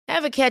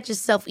Ever catch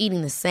yourself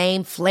eating the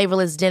same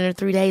flavorless dinner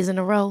 3 days in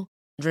a row?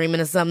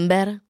 Dreaming of something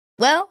better?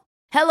 Well,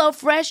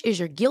 HelloFresh is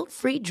your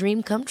guilt-free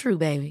dream come true,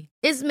 baby.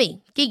 It's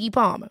me, Keke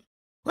Palmer.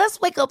 Let's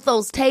wake up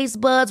those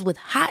taste buds with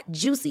hot,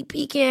 juicy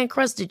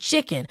pecan-crusted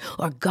chicken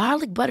or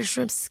garlic butter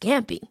shrimp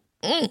scampi.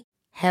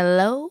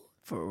 Hello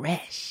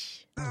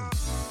Fresh.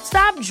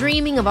 Stop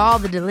dreaming of all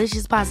the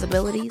delicious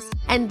possibilities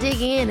and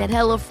dig in at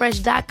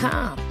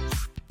HelloFresh.com.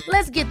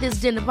 Let's get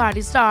this dinner party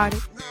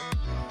started.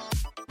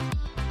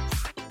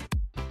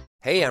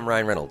 Hey, I'm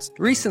Ryan Reynolds.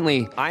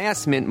 Recently, I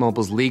asked Mint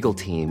Mobile's legal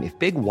team if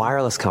big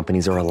wireless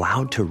companies are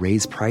allowed to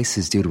raise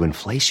prices due to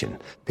inflation.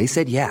 They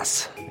said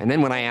yes. And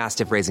then when I asked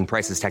if raising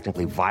prices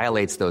technically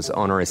violates those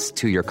onerous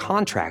two-year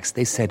contracts,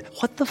 they said,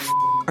 "What the f***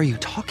 are you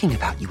talking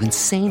about, you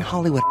insane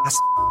Hollywood ass?"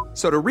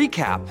 So to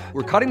recap,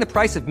 we're cutting the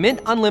price of Mint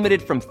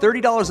Unlimited from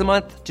 $30 a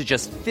month to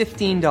just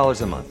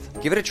 $15 a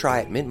month. Give it a try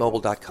at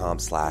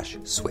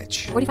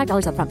mintmobile.com/switch.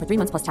 $45 up front for 3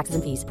 months plus taxes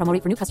and fees. Promo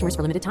rate for new customers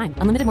for limited time.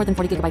 Unlimited more than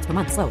 40 gigabytes per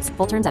month. Slows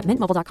full terms at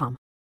mintmobile.com.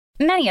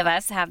 Many of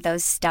us have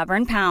those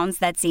stubborn pounds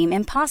that seem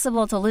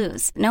impossible to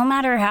lose, no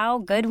matter how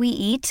good we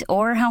eat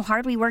or how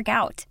hard we work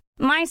out.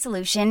 My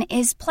solution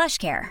is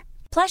PlushCare.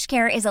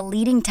 PlushCare is a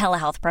leading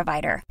telehealth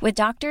provider with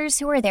doctors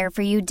who are there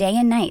for you day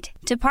and night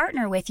to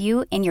partner with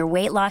you in your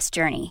weight loss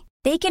journey.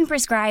 They can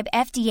prescribe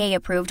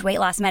FDA-approved weight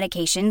loss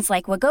medications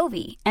like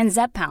Wegovy and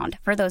Zepbound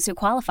for those who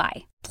qualify.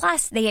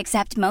 Plus, they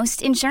accept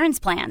most insurance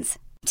plans.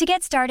 To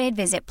get started,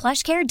 visit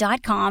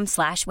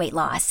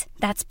plushcare.com/weightloss.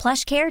 That's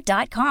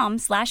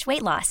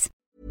plushcare.com/weightloss.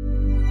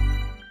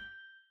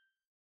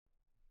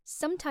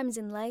 Sometimes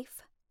in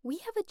life, we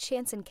have a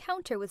chance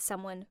encounter with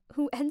someone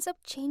who ends up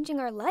changing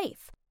our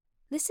life.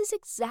 This is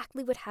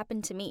exactly what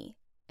happened to me,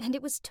 and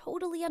it was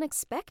totally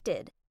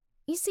unexpected.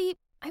 You see,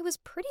 I was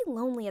pretty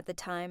lonely at the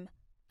time.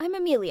 I'm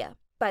Amelia,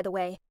 by the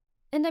way,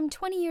 and I'm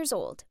 20 years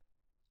old.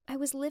 I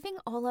was living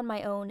all on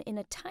my own in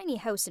a tiny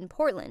house in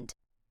Portland.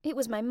 It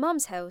was my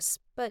mom's house,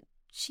 but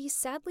she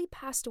sadly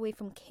passed away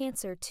from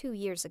cancer 2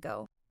 years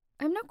ago.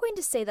 I'm not going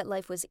to say that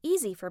life was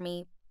easy for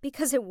me,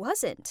 because it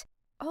wasn't.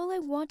 All I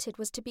wanted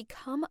was to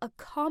become a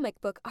comic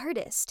book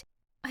artist.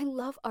 I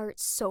love art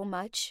so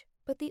much,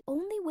 but the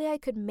only way I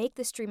could make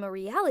this dream a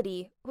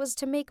reality was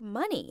to make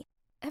money.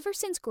 Ever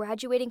since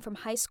graduating from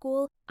high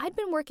school, I'd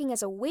been working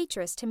as a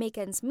waitress to make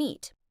ends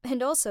meet,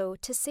 and also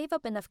to save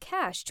up enough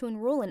cash to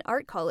enroll in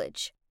art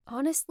college.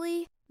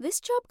 Honestly, this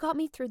job got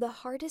me through the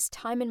hardest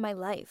time in my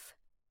life.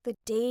 The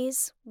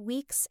days,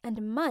 weeks,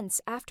 and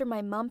months after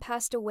my mom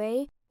passed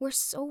away were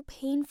so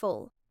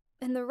painful,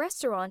 and the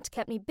restaurant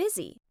kept me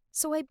busy,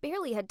 so I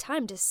barely had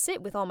time to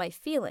sit with all my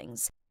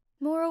feelings.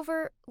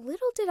 Moreover,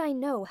 little did I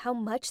know how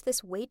much this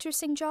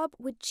waitressing job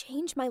would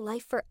change my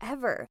life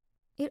forever.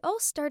 It all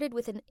started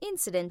with an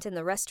incident in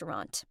the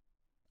restaurant.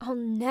 I'll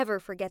never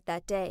forget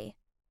that day.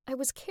 I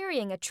was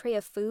carrying a tray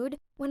of food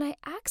when I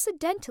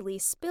accidentally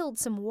spilled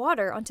some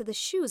water onto the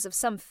shoes of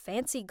some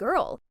fancy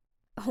girl.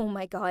 Oh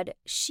my God,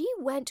 she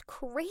went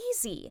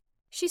crazy.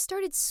 She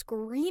started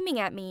screaming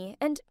at me,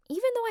 and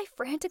even though I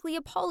frantically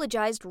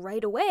apologized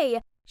right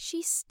away,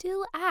 she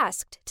still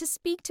asked to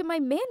speak to my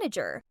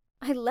manager.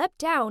 I leapt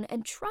down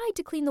and tried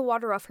to clean the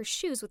water off her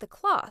shoes with a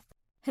cloth,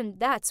 and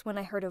that's when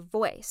I heard a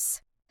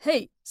voice.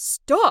 "Hey,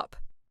 stop!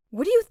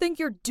 What do you think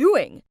you're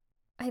doing?"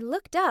 I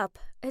looked up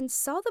and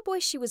saw the boy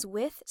she was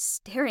with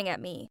staring at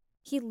me.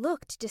 He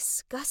looked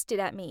disgusted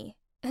at me,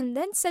 and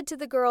then said to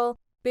the girl,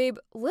 "Babe,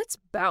 let's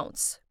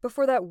bounce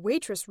before that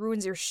waitress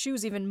ruins your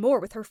shoes even more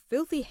with her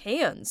filthy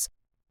hands.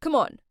 Come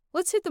on,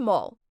 let's hit the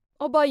mall.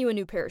 I'll buy you a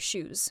new pair of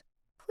shoes."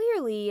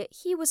 Clearly,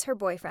 he was her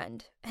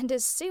boyfriend, and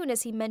as soon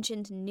as he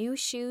mentioned new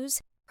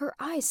shoes, her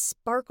eyes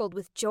sparkled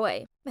with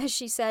joy as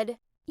she said,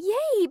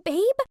 "Yay,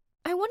 babe!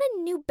 I want a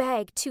new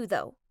bag too,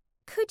 though.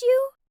 Could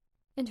you?"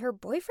 And her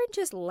boyfriend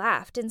just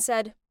laughed and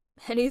said,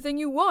 "Anything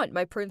you want,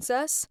 my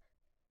princess."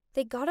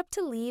 They got up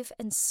to leave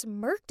and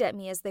smirked at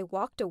me as they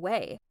walked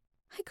away.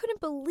 I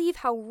couldn't believe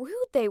how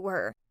rude they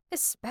were,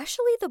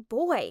 especially the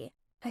boy.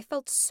 I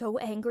felt so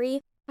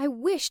angry, I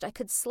wished I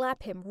could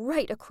slap him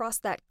right across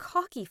that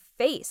cocky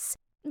face.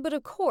 But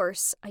of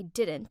course, I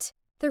didn't.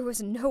 There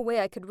was no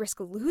way I could risk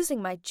losing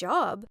my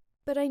job.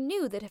 But I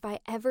knew that if I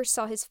ever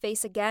saw his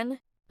face again,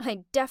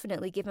 I'd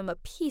definitely give him a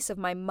piece of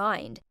my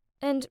mind.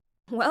 And,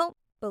 well,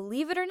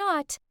 believe it or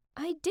not,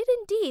 I did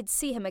indeed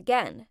see him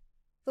again.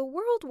 The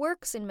world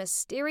works in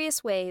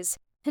mysterious ways,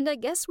 and I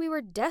guess we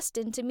were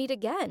destined to meet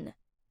again.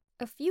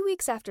 A few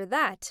weeks after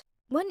that,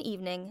 one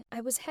evening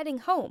I was heading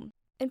home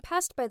and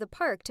passed by the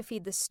park to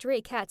feed the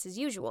stray cats as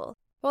usual.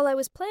 While I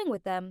was playing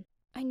with them,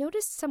 I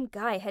noticed some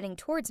guy heading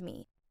towards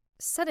me.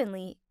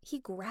 Suddenly, he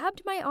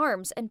grabbed my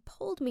arms and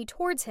pulled me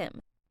towards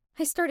him.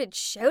 I started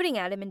shouting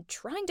at him and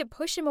trying to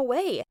push him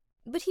away,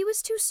 but he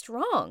was too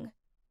strong.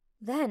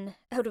 Then,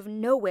 out of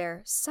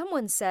nowhere,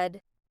 someone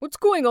said, "What's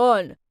going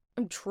on?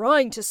 I'm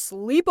trying to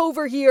sleep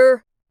over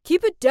here.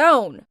 Keep it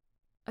down."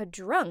 A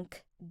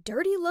drunk,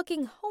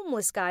 dirty-looking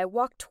homeless guy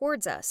walked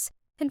towards us,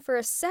 and for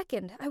a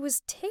second I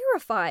was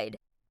terrified.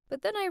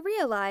 But then I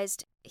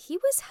realized he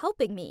was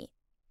helping me.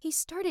 He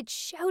started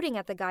shouting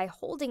at the guy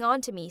holding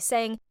on to me,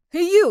 saying,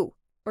 "Hey you!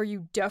 Are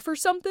you deaf or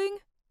something?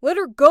 Let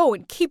her go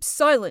and keep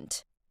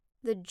silent."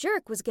 The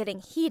jerk was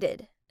getting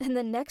heated, and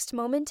the next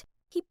moment,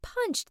 he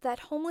punched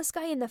that homeless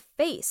guy in the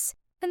face,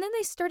 and then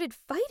they started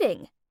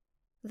fighting.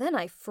 Then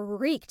I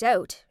freaked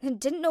out and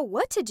didn't know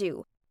what to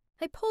do.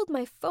 I pulled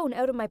my phone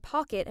out of my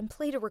pocket and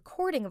played a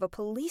recording of a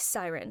police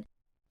siren.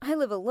 I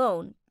live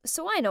alone,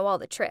 so I know all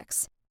the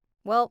tricks.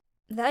 Well,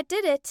 that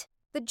did it.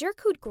 The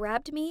jerk who'd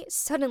grabbed me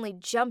suddenly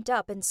jumped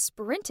up and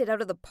sprinted out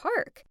of the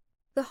park.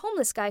 The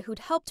homeless guy who'd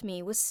helped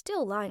me was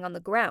still lying on the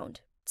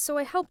ground, so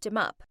I helped him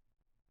up.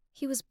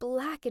 He was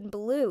black and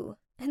blue,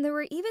 and there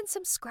were even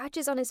some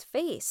scratches on his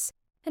face,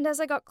 and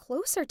as I got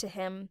closer to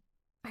him,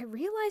 I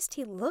realized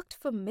he looked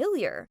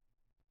familiar.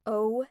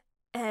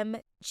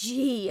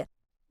 OMG!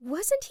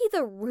 Wasn't he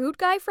the rude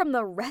guy from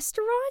the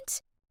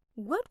restaurant?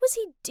 What was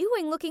he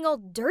doing looking all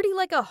dirty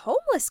like a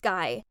homeless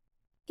guy?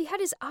 He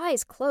had his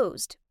eyes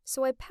closed,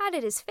 so I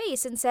patted his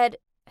face and said,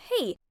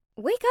 "Hey,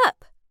 wake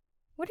up!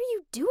 What are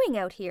you doing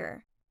out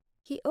here?"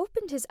 He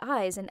opened his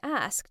eyes and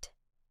asked,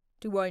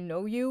 "Do I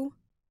know you?"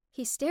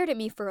 He stared at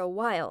me for a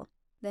while,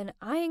 then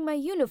eyeing my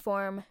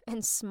uniform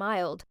and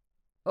smiled.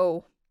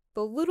 "Oh,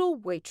 the little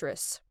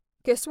waitress.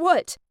 Guess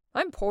what?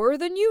 I'm poorer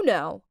than you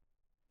now."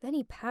 Then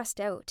he passed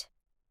out.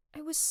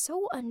 I was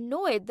so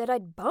annoyed that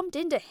I'd bumped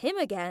into him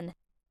again.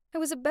 I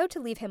was about to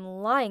leave him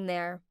lying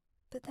there,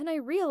 but then I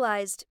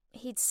realized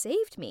he'd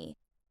saved me,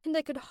 and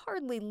I could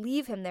hardly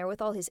leave him there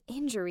with all his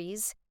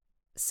injuries.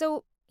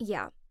 So,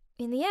 yeah,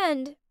 in the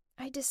end,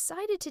 I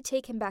decided to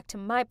take him back to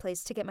my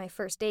place to get my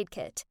first aid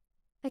kit.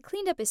 I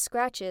cleaned up his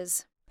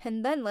scratches,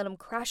 and then let him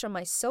crash on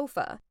my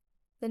sofa.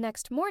 The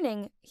next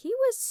morning, he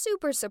was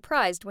super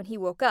surprised when he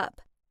woke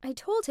up. I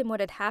told him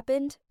what had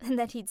happened and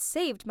that he'd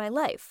saved my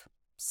life,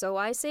 so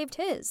I saved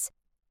his.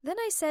 Then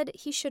I said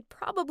he should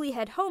probably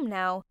head home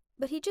now,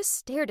 but he just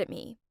stared at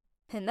me,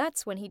 and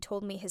that's when he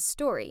told me his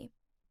story.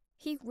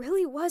 He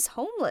really was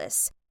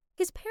homeless.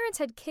 His parents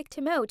had kicked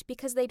him out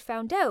because they'd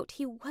found out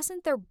he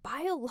wasn't their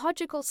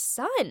biological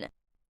son.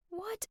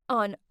 What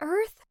on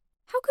earth?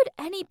 How could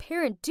any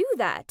parent do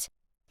that?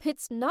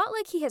 It's not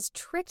like he has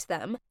tricked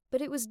them,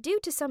 but it was due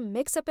to some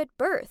mix-up at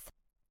birth.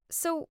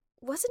 So,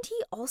 wasn't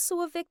he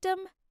also a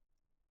victim?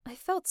 I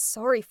felt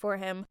sorry for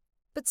him,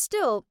 but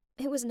still,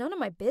 it was none of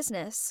my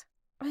business.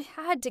 I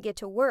had to get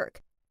to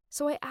work,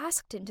 so I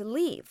asked him to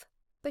leave,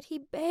 but he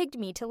begged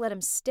me to let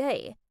him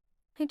stay.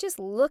 I just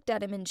looked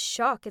at him in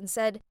shock and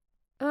said,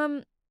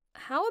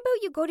 how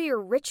about you go to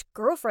your rich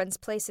girlfriend's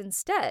place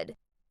instead?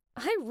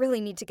 I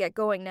really need to get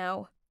going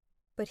now.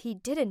 But he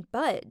didn't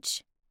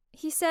budge.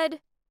 He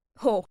said,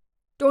 "Oh,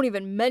 don't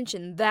even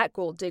mention that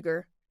gold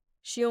digger.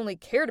 She only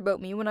cared about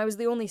me when I was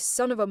the only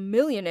son of a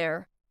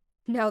millionaire.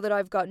 Now that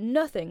I've got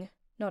nothing,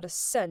 not a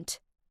cent,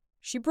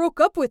 she broke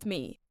up with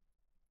me."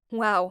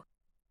 Wow.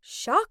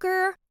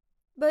 Shocker.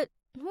 But,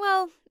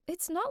 well,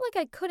 it's not like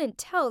I couldn't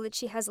tell that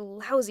she has a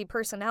lousy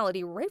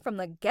personality right from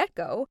the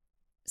get-go.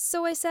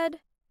 So I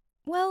said,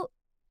 "Well,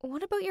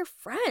 what about your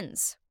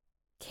friends?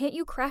 Can't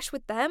you crash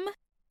with them?"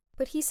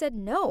 But he said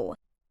no.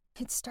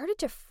 It started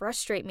to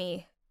frustrate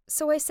me.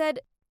 So I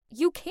said,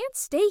 "You can't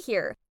stay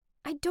here.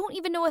 I don't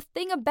even know a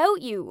thing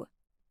about you."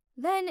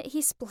 Then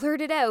he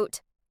splurted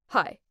out,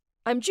 "Hi,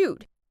 I'm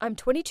Jude. I'm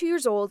 22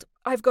 years old,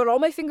 I've got all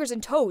my fingers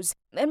and toes,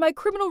 and my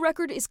criminal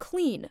record is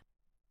clean.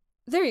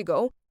 There you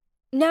go.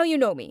 Now you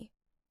know me."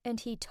 And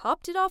he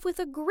topped it off with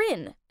a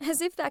grin, as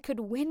if that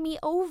could win me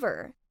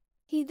over.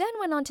 He then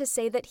went on to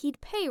say that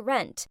he'd pay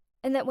rent,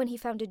 and that when he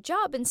found a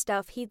job and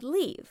stuff, he'd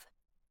leave.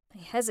 I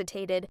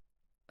hesitated.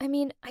 I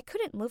mean, I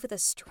couldn't live with a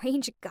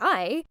strange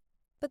guy.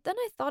 But then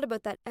I thought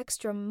about that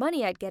extra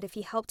money I'd get if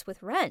he helped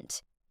with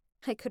rent.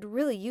 I could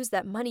really use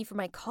that money for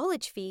my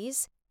college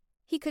fees.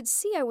 He could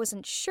see I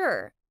wasn't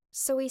sure,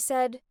 so he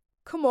said,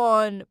 "Come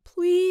on,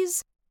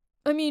 please.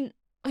 I mean,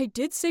 I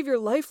did save your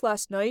life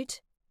last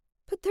night."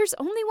 "But there's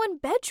only one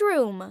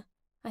bedroom,"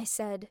 I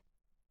said.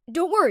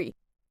 "Don't worry,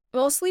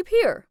 I'll sleep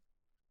here."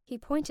 He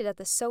pointed at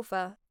the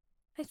sofa.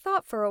 I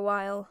thought for a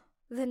while,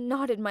 then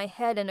nodded my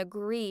head and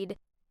agreed.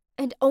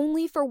 "And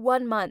only for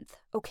 1 month,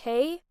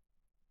 okay?"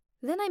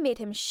 Then I made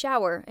him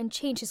shower and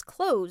change his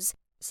clothes,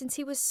 since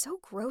he was so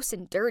gross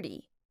and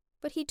dirty.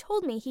 But he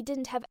told me he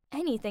didn't have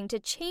anything to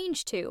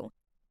change to.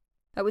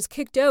 "I was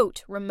kicked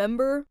out,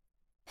 remember?"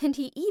 And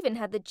he even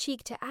had the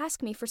cheek to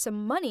ask me for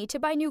some money to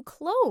buy new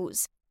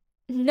clothes.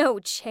 No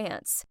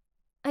chance.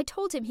 I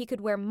told him he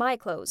could wear my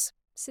clothes,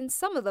 since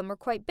some of them were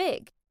quite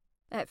big.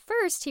 At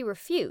first, he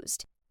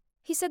refused.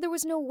 He said there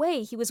was no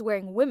way he was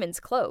wearing women's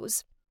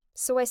clothes.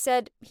 So I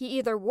said he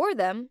either wore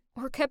them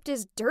or kept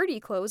his dirty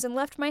clothes and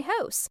left my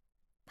house.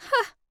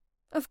 Ha!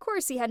 Of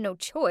course he had no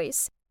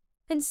choice.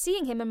 And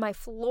seeing him in my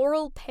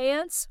floral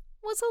pants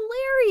was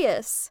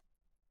hilarious.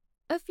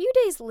 A few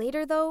days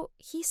later, though,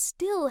 he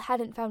still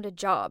hadn't found a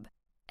job.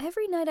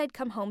 Every night I'd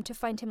come home to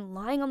find him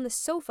lying on the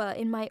sofa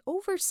in my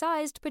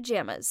oversized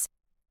pajamas.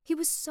 He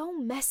was so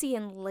messy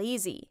and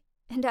lazy,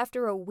 and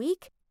after a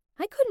week,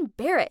 I couldn't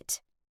bear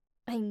it.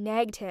 I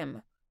nagged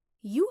him.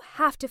 "You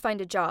have to find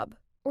a job.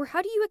 Or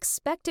how do you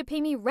expect to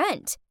pay me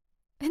rent?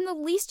 And the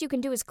least you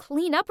can do is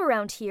clean up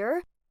around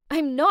here.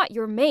 I'm not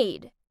your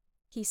maid."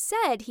 He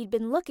said he'd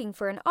been looking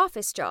for an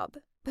office job,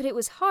 but it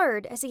was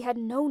hard as he had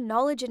no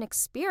knowledge and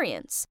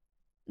experience.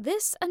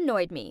 This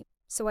annoyed me,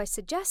 so I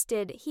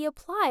suggested he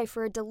apply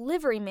for a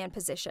delivery man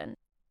position.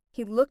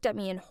 He looked at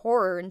me in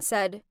horror and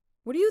said,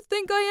 "What do you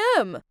think I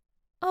am?"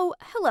 "Oh,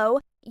 hello,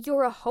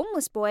 you're a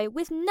homeless boy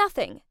with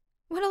nothing.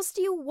 What else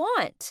do you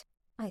want?"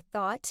 I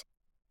thought.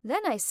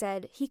 Then I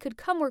said he could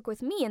come work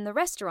with me in the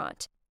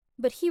restaurant,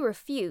 but he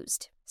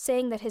refused,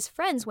 saying that his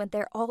friends went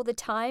there all the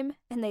time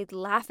and they'd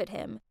laugh at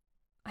him.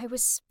 I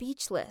was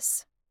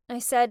speechless. I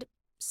said,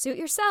 "Suit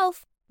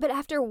yourself, but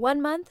after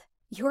 1 month,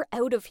 you're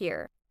out of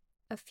here."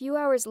 A few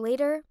hours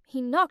later,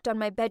 he knocked on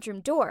my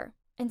bedroom door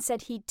and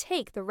said he'd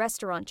take the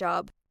restaurant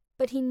job,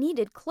 but he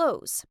needed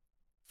clothes.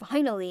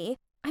 Finally,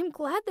 I'm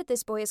glad that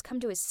this boy has come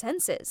to his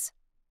senses.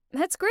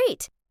 "That's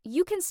great.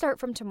 You can start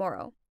from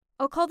tomorrow.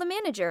 I'll call the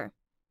manager.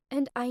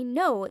 And I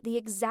know the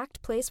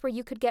exact place where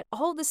you could get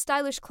all the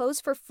stylish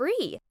clothes for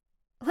free.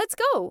 Let's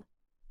go."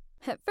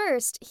 At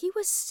first, he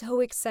was so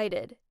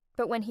excited,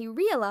 but when he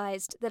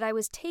realized that I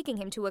was taking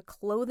him to a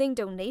clothing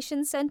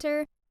donation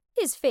center,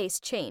 his face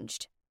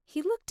changed.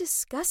 He looked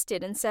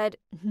disgusted and said,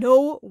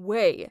 "No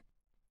way."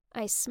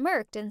 I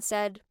smirked and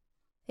said,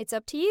 "It's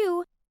up to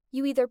you.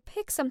 You either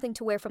pick something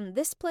to wear from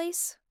this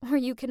place, or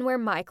you can wear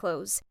my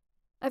clothes.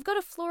 I've got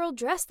a floral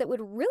dress that would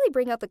really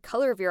bring out the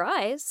color of your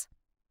eyes."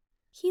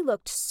 He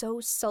looked so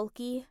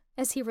sulky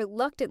as he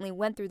reluctantly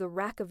went through the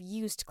rack of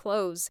used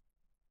clothes.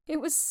 It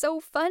was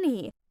so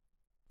funny.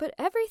 But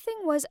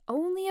everything was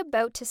only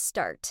about to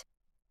start.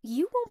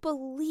 You won't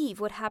believe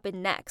what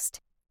happened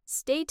next.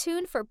 Stay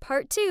tuned for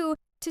part 2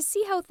 to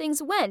see how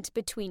things went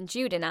between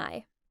Jude and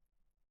I.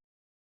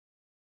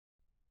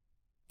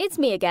 It's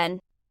me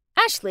again,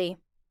 Ashley.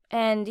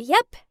 And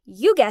yep,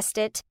 you guessed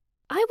it.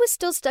 I was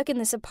still stuck in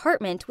this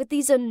apartment with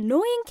these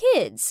annoying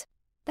kids.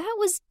 That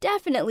was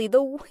definitely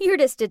the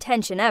weirdest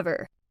detention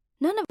ever.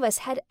 None of us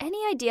had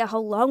any idea how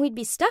long we'd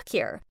be stuck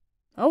here.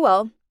 Oh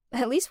well,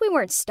 at least we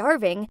weren't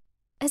starving,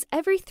 as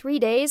every 3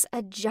 days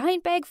a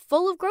giant bag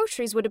full of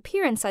groceries would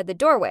appear inside the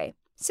doorway,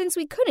 since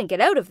we couldn't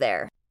get out of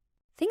there.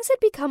 Things had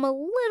become a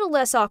little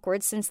less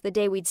awkward since the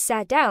day we'd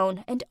sat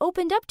down and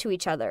opened up to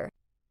each other.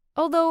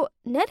 Although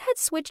Ned had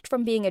switched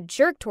from being a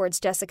jerk towards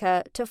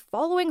Jessica to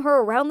following her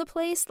around the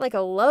place like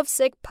a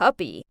lovesick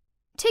puppy.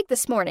 Take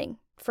this morning,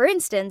 for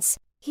instance.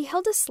 He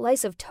held a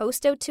slice of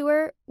toast out to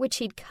her, which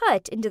he'd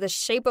cut into the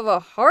shape of a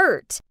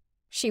heart.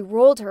 She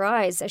rolled her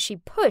eyes as she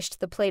pushed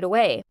the plate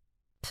away.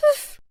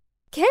 "Poof!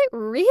 Get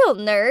real,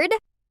 nerd!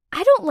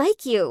 I don't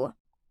like you."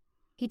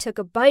 He took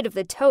a bite of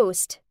the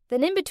toast,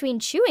 then in between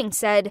chewing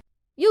said,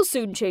 "You'll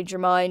soon change your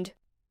mind.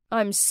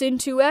 I'm Sin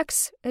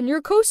 2X and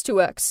you're Coast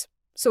 2X.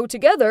 So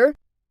together,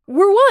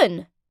 we're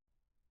one."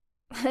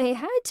 I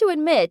had to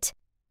admit,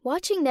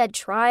 watching Ned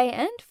try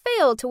and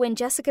fail to win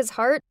Jessica's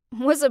heart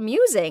was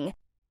amusing.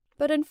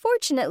 But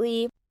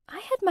unfortunately, I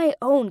had my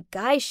own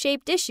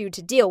guy-shaped issue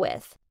to deal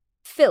with.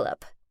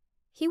 Philip.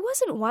 He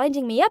wasn't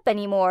winding me up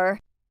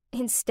anymore.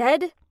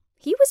 Instead,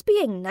 he was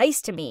being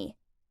nice to me.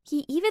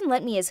 He even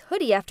lent me his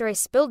hoodie after I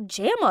spilled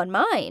jam on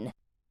mine.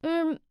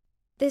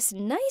 This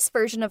nice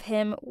version of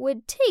him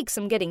would take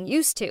some getting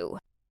used to.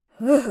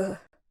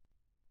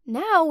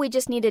 Now we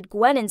just needed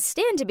Gwen and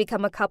Stan to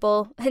become a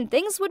couple, and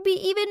things would be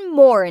even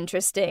more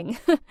interesting.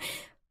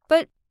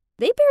 But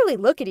they barely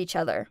look at each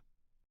other.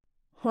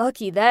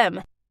 Lucky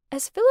them,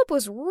 as Philip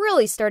was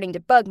really starting to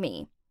bug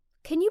me.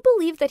 Can you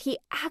believe that he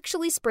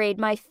actually sprayed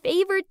my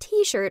favorite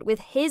t-shirt with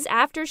his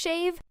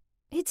aftershave?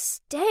 It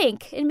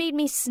stank and made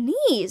me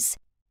sneeze.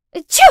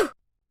 Achoo!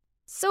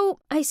 So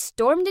I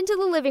stormed into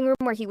the living room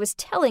where he was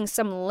telling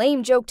some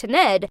lame joke to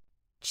Ned,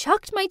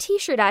 chucked my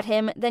t-shirt at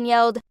him, then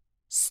yelled,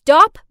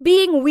 "Stop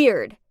being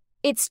weird!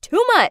 It's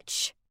too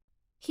much!"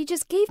 He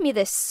just gave me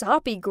this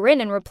soppy grin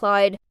and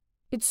replied,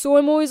 "It's so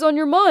I'm always on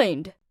your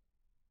mind."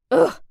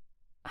 Ugh,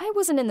 I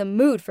wasn't in the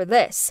mood for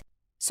this,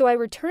 so I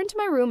returned to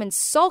my room and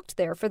sulked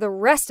there for the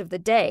rest of the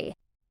day.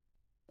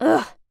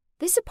 Ugh,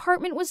 this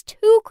apartment was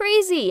too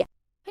crazy.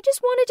 I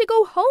just wanted to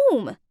go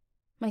home.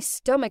 My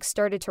stomach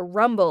started to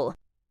rumble,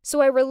 so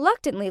I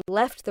reluctantly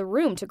left the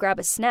room to grab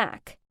a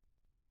snack.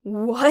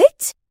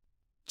 What?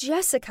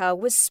 Jessica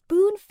was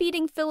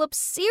spoon-feeding Philip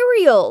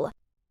cereal.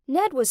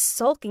 Ned was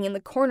sulking in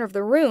the corner of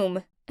the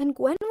room, and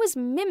Gwen was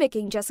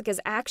mimicking Jessica's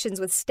actions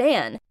with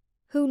Stan,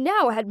 who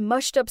now had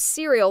mushed up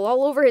cereal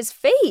all over his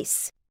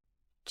face.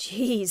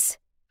 Jeez,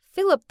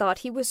 Philip thought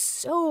he was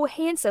so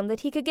handsome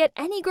that he could get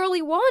any girl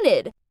he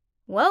wanted.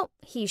 Well,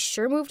 he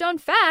sure moved on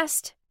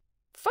fast.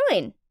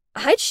 Fine,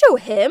 I'd show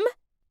him.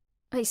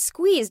 I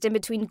squeezed in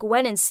between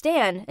Gwen and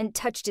Stan and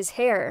touched his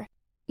hair.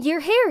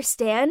 Your hair,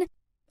 Stan.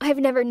 I've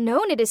never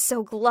known it is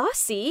so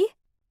glossy.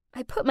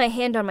 I put my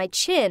hand on my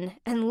chin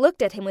and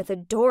looked at him with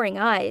adoring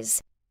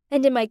eyes,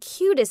 and in my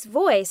cutest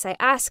voice I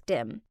asked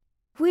him,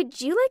 "Would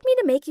you like me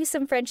to make you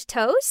some French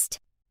toast?"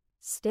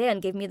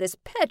 Stan gave me this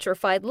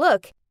petrified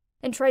look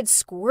and tried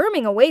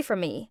squirming away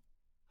from me.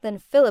 Then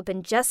Philip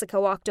and Jessica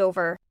walked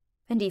over,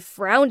 and he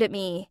frowned at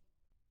me.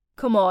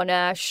 Come on,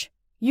 Ash.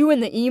 You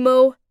and the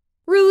emo?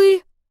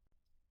 Really?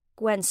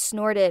 Gwen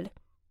snorted.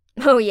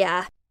 Oh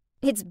yeah,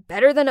 it's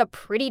better than a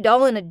pretty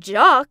doll and a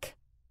jock.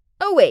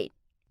 Oh wait,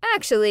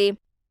 actually,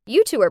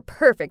 you two are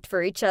perfect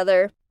for each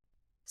other.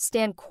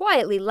 Stan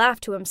quietly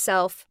laughed to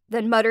himself,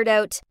 then muttered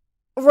out,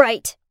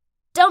 Right,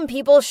 dumb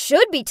people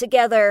should be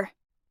together.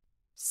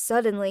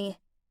 Suddenly,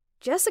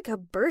 Jessica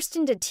burst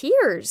into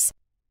tears.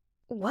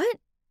 What?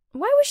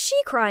 Why was she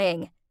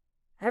crying?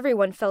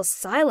 Everyone fell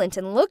silent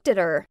and looked at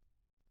her.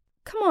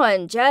 Come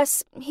on,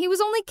 Jess, he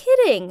was only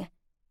kidding.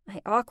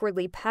 I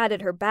awkwardly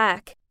patted her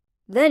back.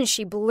 Then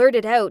she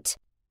blurted out,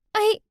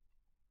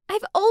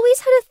 I've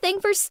always had a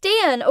thing for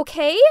Stan,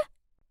 okay?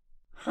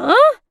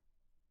 Huh?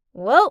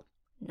 Well,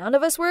 none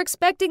of us were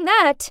expecting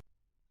that.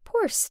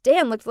 Poor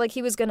Stan looked like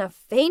he was gonna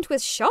faint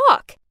with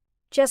shock.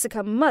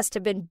 Jessica must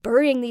have been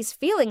burying these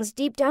feelings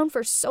deep down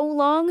for so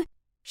long.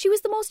 She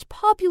was the most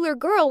popular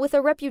girl with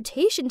a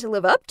reputation to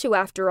live up to,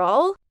 after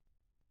all.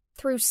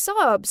 Through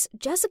sobs,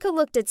 Jessica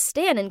looked at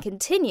Stan and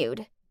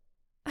continued,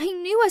 I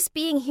knew us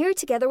being here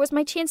together was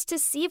my chance to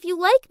see if you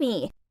like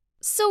me.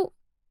 So,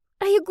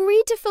 I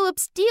agreed to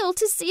Philip's deal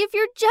to see if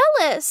you're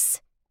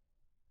jealous.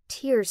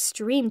 Tears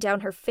streamed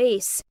down her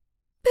face.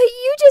 But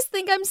you just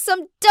think I'm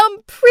some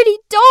dumb, pretty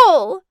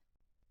doll.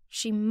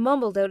 She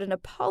mumbled out an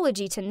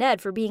apology to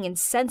Ned for being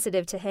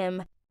insensitive to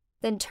him,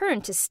 then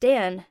turned to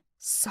Stan,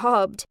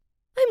 sobbed,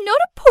 I'm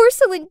not a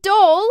porcelain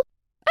doll.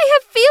 I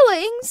have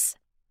feelings,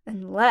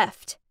 and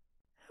left.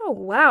 Oh,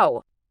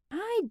 wow.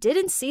 I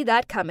didn't see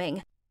that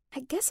coming. I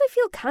guess I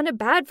feel kind of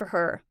bad for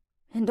her,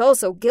 and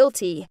also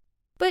guilty.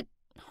 But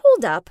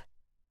hold up.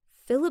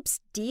 Philip's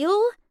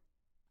deal?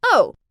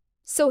 Oh,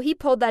 so he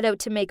pulled that out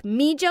to make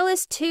me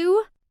jealous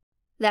too?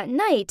 That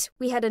night,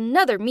 we had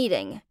another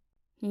meeting.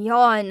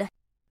 Yawn.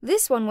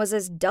 This one was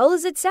as dull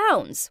as it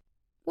sounds.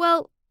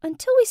 Well,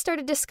 until we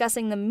started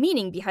discussing the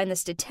meaning behind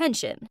this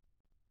detention.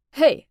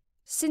 Hey,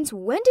 since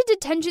when did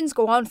detentions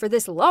go on for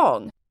this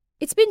long?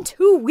 It's been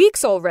 2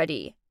 weeks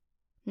already.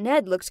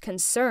 Ned looked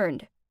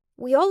concerned.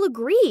 We all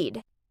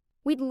agreed.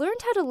 We'd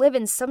learned how to live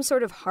in some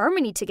sort of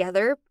harmony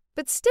together,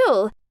 but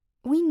still,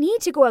 we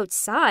need to go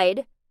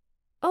outside.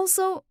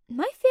 Also,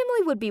 my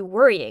family would be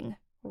worrying,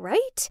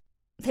 right?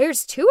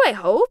 There's two, I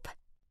hope.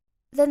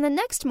 Then the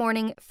next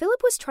morning,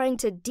 Philip was trying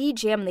to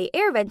de-jam the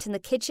air vent in the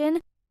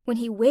kitchen when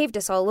he waved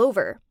us all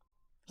over.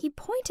 He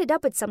pointed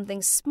up at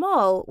something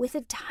small with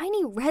a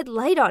tiny red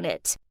light on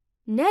it.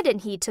 Ned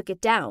and he took it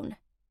down.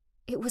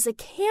 It was a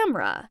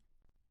camera.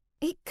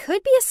 It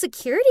could be a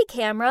security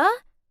camera,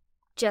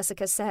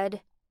 Jessica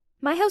said.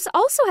 My house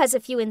also has a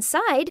few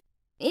inside,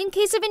 in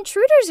case of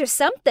intruders or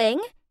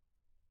something.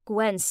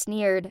 Gwen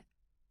sneered.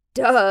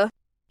 Duh,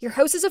 your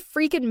house is a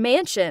freaking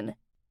mansion.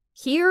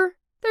 Here,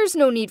 there's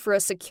no need for a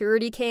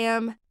security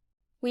cam.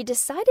 We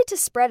decided to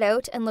spread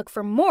out and look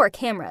for more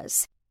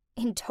cameras.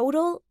 In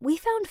total, we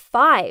found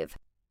 5,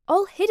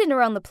 all hidden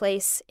around the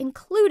place,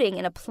 including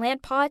in a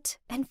plant pot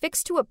and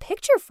fixed to a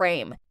picture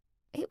frame.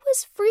 It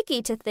was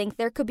freaky to think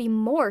there could be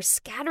more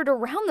scattered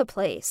around the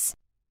place.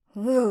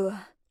 Ugh.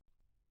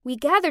 We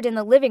gathered in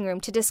the living room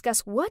to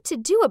discuss what to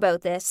do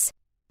about this,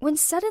 when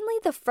suddenly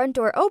the front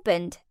door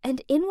opened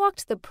and in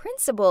walked the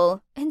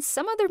principal and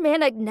some other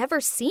man I'd never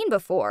seen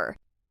before.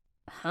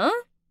 Huh?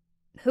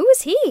 Who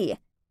is he?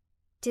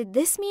 Did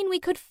this mean we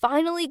could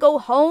finally go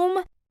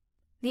home?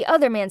 The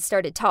other man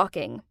started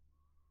talking.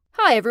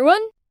 Hi,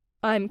 everyone.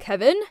 I'm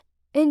Kevin,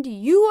 and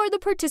you are the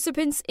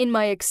participants in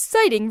my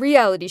exciting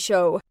reality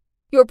show.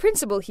 Your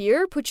principal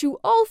here put you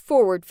all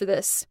forward for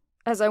this,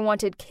 as I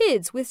wanted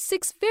kids with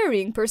 6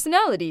 varying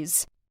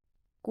personalities.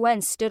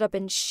 Gwen stood up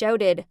and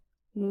shouted,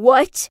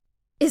 What?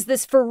 Is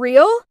this for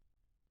real?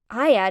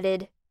 I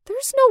added,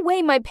 There's no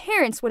way my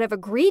parents would have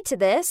agreed to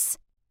this.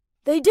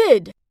 They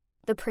did.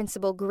 The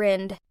principal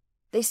grinned.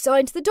 They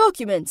signed the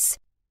documents.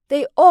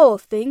 They all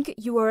think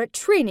you are at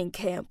training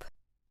camp.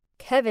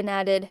 Kevin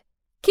added,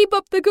 Keep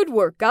up the good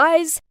work,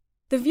 guys.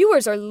 The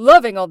viewers are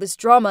loving all this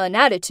drama and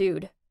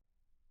attitude.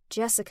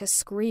 Jessica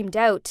screamed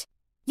out,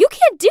 You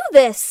can't do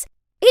this!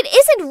 It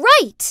isn't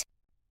right!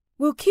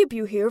 We'll keep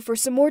you here for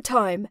some more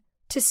time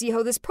to see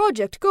how this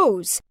project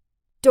goes.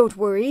 Don't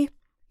worry,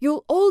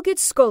 you'll all get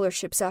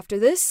scholarships after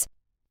this.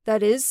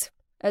 That is,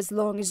 as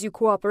long as you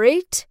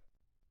cooperate.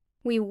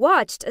 We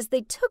watched as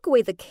they took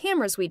away the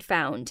cameras we'd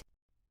found.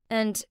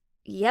 And,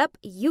 yep,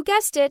 you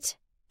guessed it,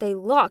 they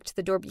locked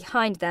the door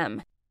behind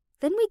them.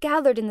 Then we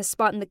gathered in the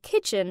spot in the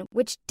kitchen,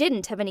 which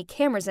didn't have any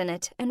cameras in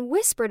it, and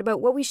whispered about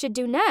what we should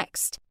do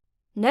next.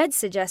 Ned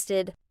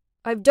suggested,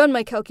 I've done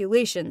my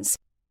calculations,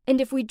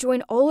 and if we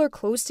join all our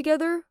clothes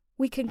together,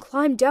 we can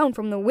climb down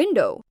from the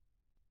window.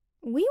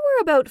 We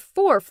were about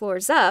 4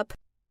 floors up,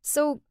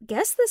 so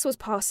guess this was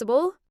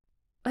possible.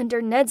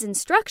 Under Ned's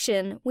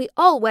instruction, we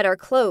all wet our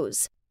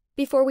clothes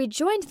before we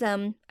joined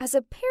them, as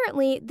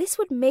apparently this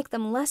would make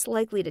them less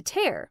likely to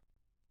tear.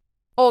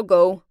 I'll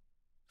go,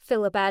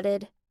 Philip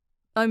added.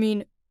 I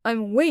mean,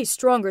 I'm way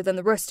stronger than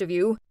the rest of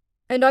you,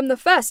 and I'm the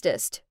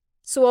fastest,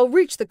 so I'll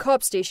reach the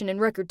cop station in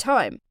record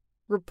time,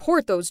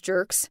 report those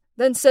jerks,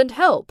 then send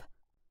help.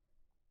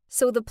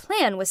 So the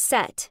plan was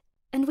set.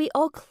 and we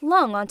all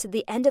clung onto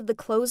the end of the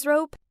clothes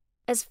rope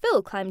as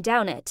Phil climbed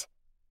down it.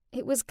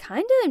 It was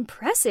kinda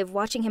impressive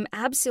watching him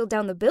abseil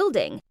down the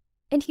building,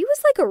 and he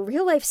was like a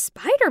real-life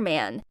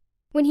Spider-Man.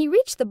 When he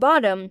reached the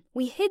bottom,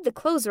 we hid the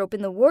clothes rope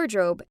in the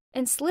wardrobe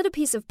and slid a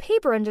piece of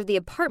paper under the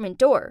apartment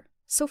door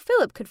so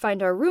Philip could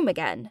find our room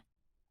again.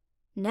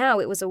 Now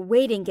it was a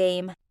waiting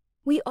game.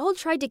 We all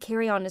tried to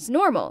carry on as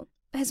normal,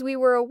 as we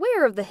were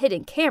aware of the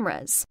hidden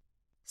cameras.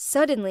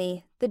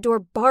 Suddenly, the door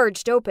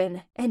barged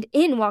open, and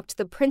in walked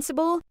the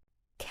principal,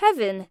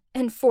 Kevin,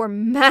 and 4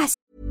 massive...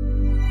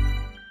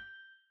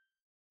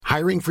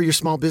 Hiring for your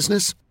small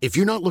business? If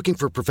you're not looking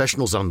for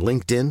professionals on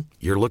LinkedIn,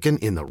 you're looking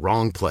in the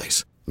wrong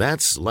place.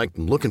 That's like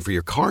looking for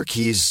your car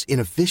keys in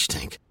a fish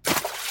tank.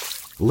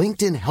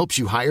 LinkedIn helps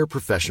you hire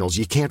professionals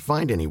you can't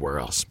find anywhere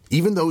else,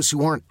 even those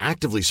who aren't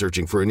actively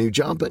searching for a new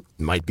job but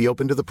might be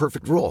open to the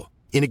perfect role.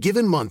 In a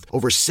given month,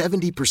 over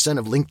 70%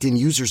 of LinkedIn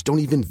users don't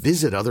even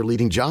visit other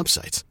leading job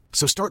sites.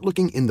 So start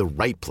looking in the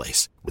right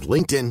place. With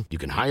LinkedIn, you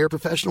can hire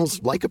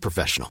professionals like a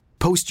professional.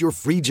 Post your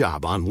free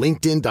job on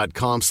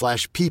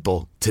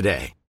linkedin.com/people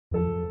today.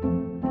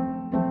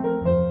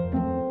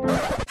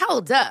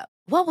 Hold up.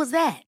 What was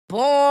that?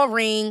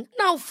 Boring.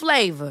 No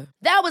flavor.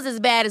 That was as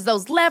bad as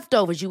those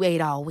leftovers you ate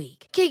all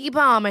week. Keke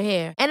Palmer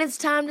here, and it's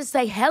time to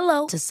say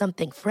hello to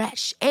something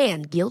fresh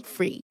and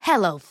guilt-free.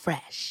 Hello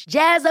Fresh.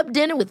 Jazz up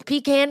dinner with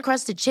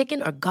pecan-crusted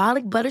chicken or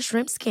garlic butter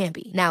shrimp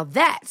scampi. Now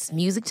that's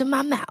music to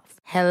my mouth.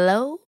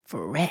 Hello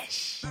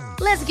Fresh.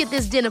 Let's get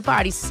this dinner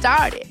party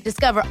started.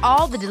 Discover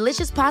all the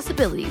delicious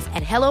possibilities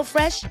at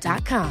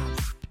hellofresh.com.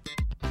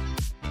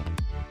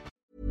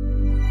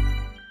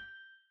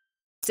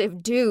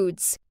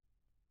 dudes.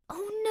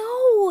 "Oh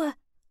no!"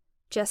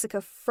 Jessica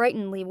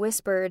frightenedly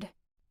whispered.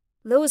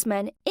 Those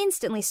men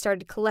instantly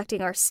started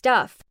collecting our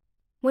stuff.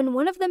 When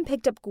one of them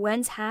picked up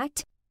Gwen's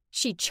hat,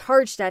 she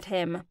charged at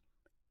him.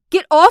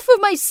 "Get off of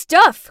my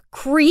stuff,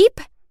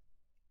 creep!"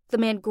 The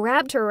man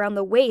grabbed her around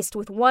the waist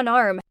with one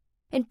arm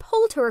and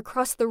pulled her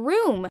across the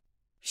room.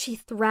 She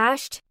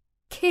thrashed,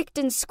 kicked,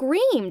 and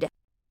screamed.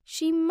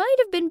 She might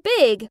have been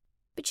big,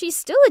 but she's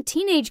still a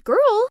teenage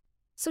girl,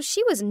 so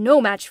she was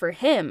no match for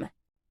him.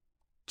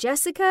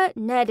 Jessica,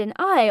 Ned, and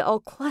I all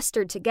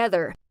clustered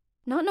together,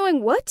 not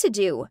knowing what to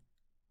do.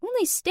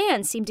 Only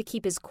Stan seemed to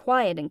keep his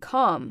quiet and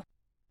calm.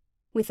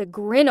 With a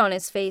grin on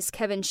his face,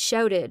 Kevin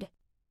shouted,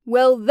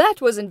 "Well, that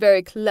wasn't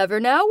very clever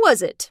now,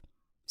 was it?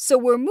 So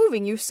we're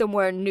moving you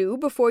somewhere new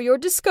before you're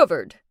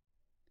discovered."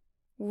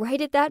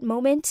 Right at that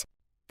moment,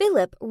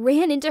 Philip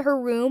ran into her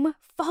room,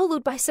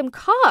 followed by some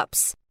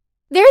cops.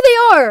 "There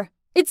they are!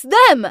 It's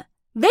them!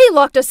 They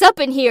locked us up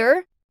in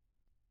here!"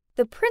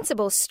 The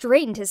principal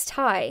straightened his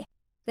tie,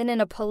 then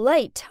in a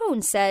polite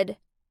tone said,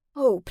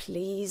 "Oh,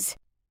 please.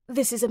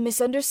 This is a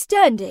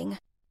misunderstanding.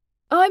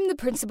 I'm the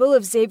principal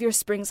of Xavier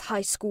Springs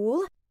High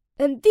School,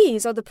 and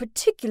these are the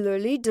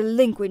particularly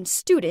delinquent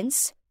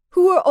students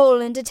who are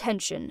all in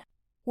detention.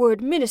 We're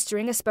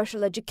administering a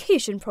special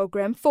education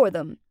program for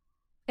them.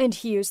 And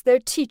here's their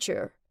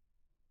teacher."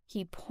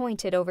 He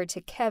pointed over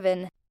to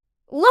Kevin.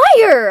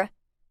 "Liar!"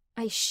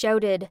 I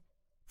shouted.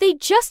 "They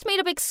just made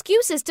up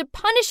excuses to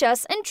punish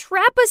us and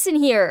trap us in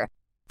here.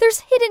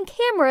 There's hidden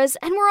cameras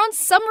and we're on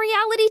some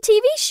reality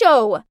TV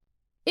show."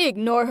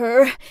 "Ignore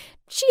her.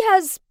 She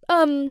has,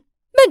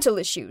 mental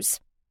issues.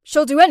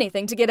 She'll do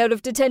anything to get out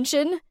of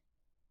detention."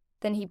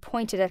 Then he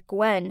pointed at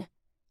Gwen.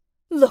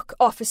 "Look,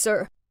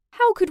 officer,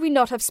 how could we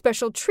not have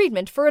special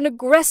treatment for an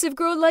aggressive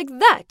girl like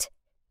that?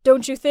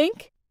 Don't you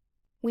think?"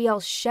 We all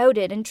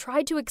shouted and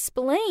tried to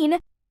explain,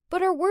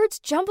 but our words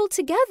jumbled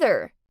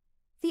together.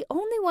 The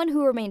only one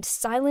who remained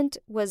silent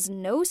was,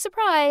 no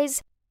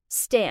surprise,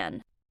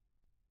 Stan.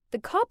 The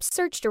cops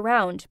searched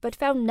around, but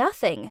found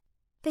nothing.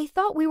 They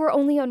thought we were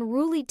only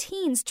unruly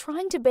teens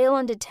trying to bail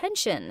on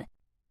detention.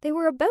 They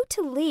were about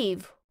to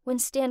leave when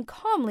Stan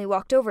calmly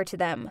walked over to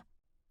them,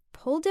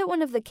 pulled out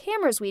one of the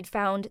cameras we'd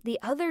found the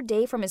other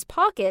day from his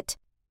pocket,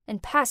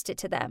 and passed it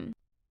to them.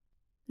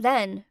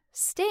 Then,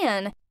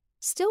 Stan,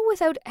 still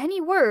without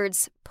any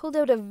words, pulled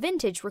out a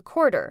vintage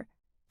recorder,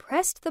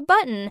 pressed the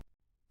button,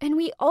 and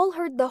we all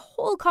heard the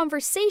whole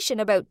conversation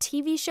about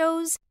TV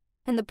shows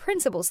and the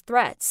principal's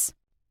threats.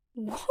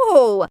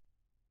 Whoa!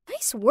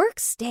 Nice work,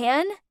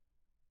 Stan!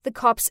 The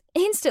cops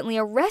instantly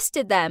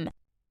arrested them,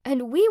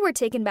 and we were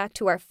taken back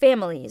to our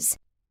families,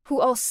 who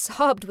all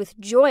sobbed with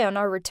joy on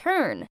our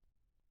return.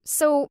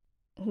 So,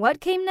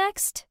 what came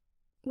next?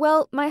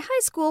 Well, my high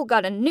school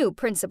got a new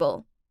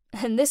principal,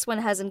 and this one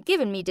hasn't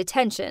given me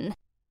detention.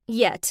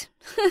 Yet.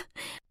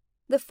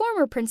 The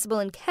former principal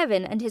and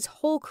Kevin and his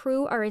whole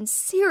crew are in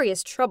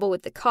serious trouble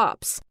with the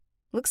cops.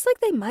 Looks like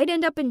they might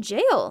end up in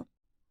jail.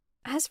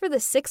 As for the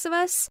 6 of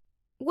us,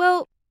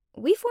 well,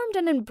 we formed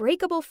an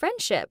unbreakable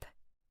friendship.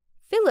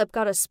 Philip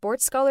got a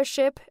sports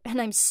scholarship,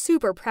 and I'm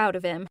super proud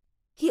of him.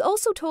 He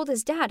also told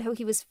his dad how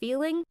he was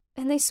feeling,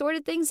 and they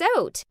sorted things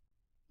out.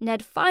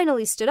 Ned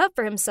finally stood up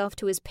for himself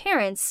to his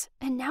parents,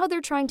 and now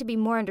they're trying to be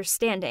more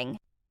understanding.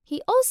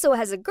 He also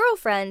has a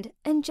girlfriend,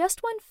 and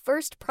just won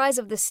first prize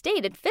of the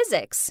state at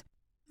physics.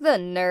 The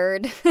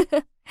nerd.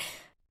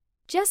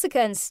 Jessica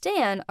and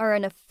Stan are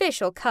an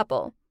official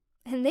couple,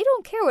 and they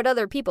don't care what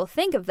other people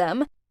think of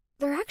them.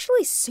 They're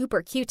actually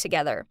super cute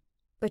together.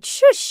 But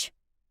shush!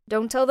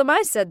 Don't tell them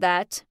I said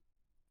that.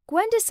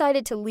 Gwen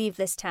decided to leave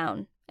this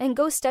town and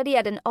go study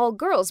at an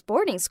all-girls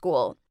boarding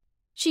school.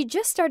 She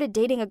just started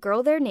dating a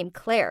girl there named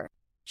Claire.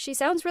 She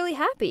sounds really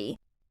happy.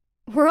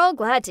 We're all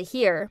glad to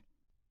hear.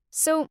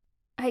 So,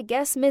 I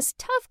guess Miss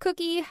Tough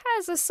Cookie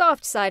has a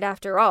soft side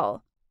after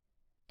all.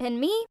 And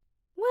me?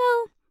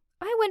 Well,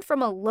 I went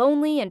from a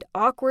lonely and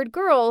awkward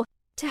girl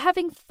to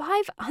having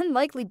 5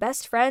 unlikely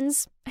best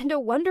friends and a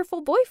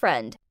wonderful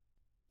boyfriend.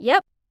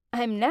 Yep,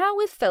 I'm now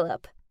with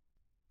Philip.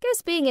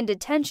 Guess being in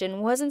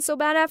detention wasn't so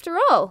bad after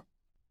all.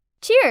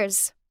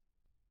 Cheers!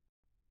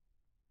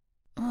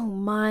 Oh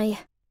my,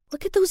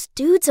 look at those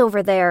dudes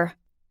over there.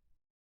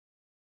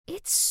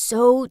 It's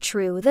so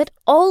true that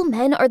all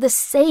men are the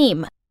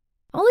same.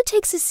 All it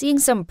takes is seeing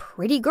some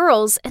pretty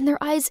girls and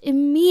their eyes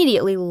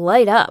immediately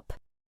light up.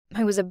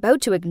 I was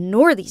about to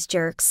ignore these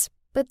jerks,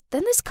 but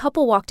then this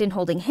couple walked in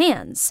holding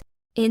hands.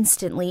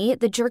 Instantly,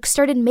 the jerks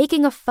started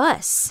making a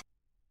fuss.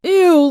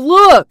 Ew,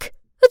 look!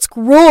 That's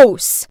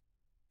gross!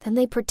 Then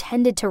they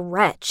pretended to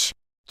retch.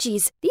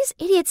 Geez, these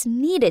idiots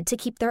needed to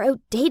keep their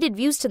outdated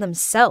views to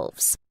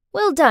themselves.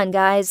 Well done,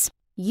 guys.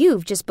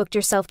 You've just booked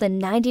yourself the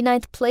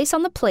 99th place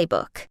on the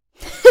playbook.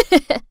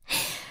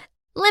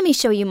 Let me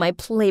show you my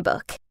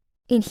playbook.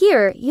 In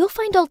here, you'll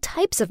find all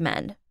types of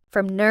men,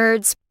 from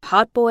nerds,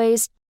 hot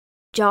boys,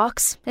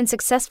 jocks, and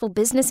successful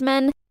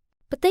businessmen,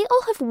 but they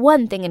all have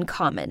one thing in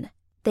common.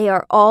 They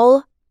are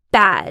all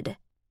bad.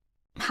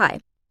 Hi,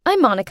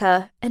 I'm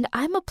Monica, and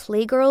I'm a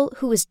playgirl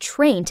who was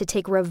trained to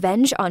take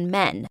revenge on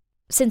men.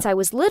 Since I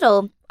was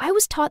little, I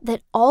was taught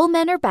that all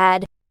men are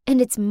bad,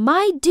 and it's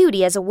my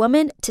duty as a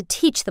woman to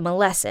teach them a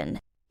lesson,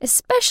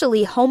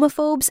 especially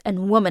homophobes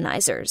and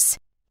womanizers.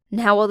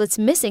 Now all that's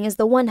missing is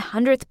the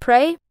 100th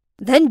prey.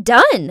 Then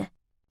done!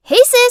 Hey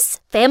sis,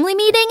 family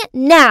meeting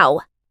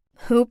now!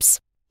 Oops,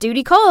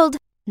 duty called.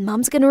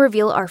 Mom's gonna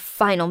reveal our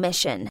final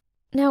mission.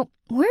 Now,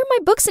 where are my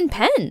books and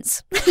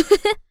pens?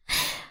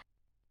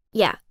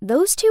 Yeah,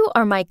 those two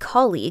are my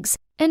colleagues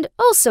and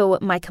also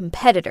my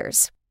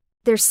competitors.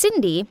 There's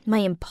Cindy, my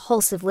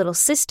impulsive little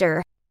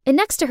sister, and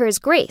next to her is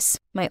Grace,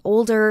 my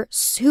older,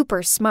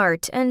 super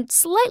smart, and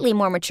slightly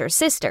more mature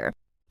sister.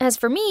 As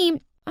for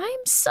me, I'm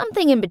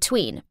something in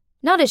between.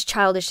 Not as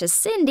childish as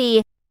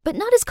Cindy, but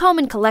not as calm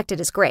and collected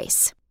as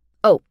Grace.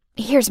 Oh,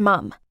 here's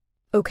Mom.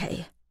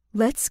 Okay,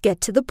 let's get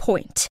to the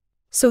point.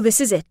 So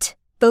this is it,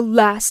 the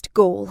last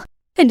goal,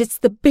 and it's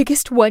the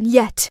biggest one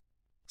yet.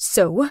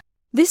 So,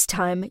 this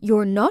time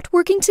you're not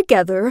working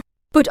together,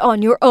 but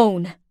on your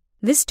own.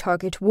 This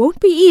target won't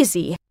be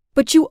easy,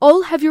 but you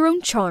all have your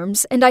own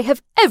charms, and I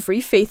have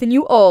every faith in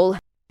you all.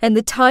 And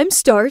the time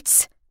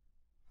starts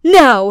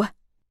now.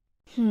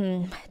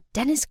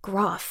 Dennis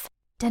Groff.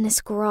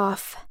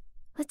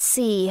 Let's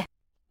see.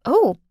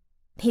 Oh,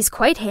 he's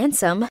quite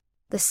handsome.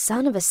 The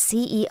son of a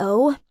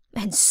CEO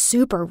and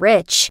super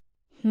rich.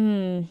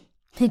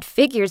 It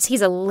figures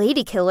he's a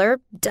lady killer.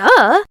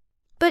 Duh!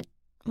 But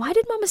why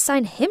did Mom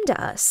assign him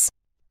to us?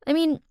 I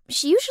mean,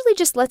 she usually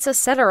just lets us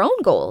set our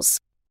own goals.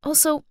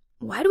 Also,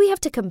 why do we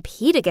have to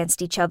compete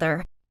against each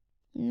other?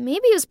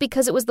 Maybe it was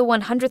because it was the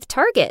 100th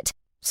target,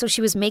 so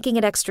she was making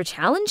it extra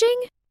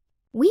challenging?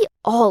 We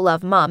all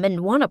love Mom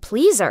and want to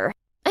please her.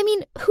 I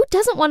mean, who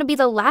doesn't want to be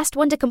the last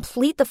one to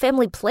complete the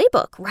family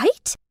playbook,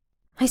 right?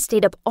 I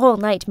stayed up all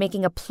night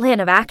making a plan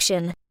of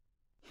action.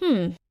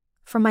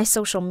 From my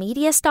social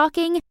media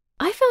stalking,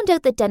 I found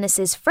out that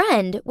Dennis's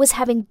friend was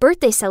having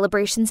birthday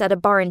celebrations at a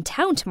bar in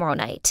town tomorrow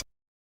night.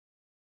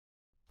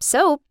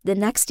 So, the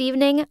next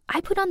evening,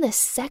 I put on the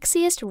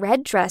sexiest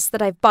red dress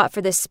that I've bought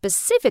for this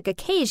specific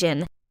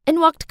occasion and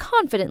walked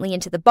confidently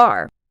into the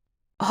bar.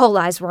 All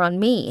eyes were on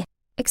me,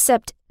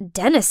 except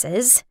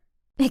Dennis's.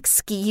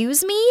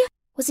 Excuse me?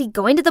 Was he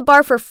going to the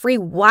bar for free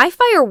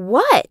Wi-Fi or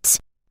what?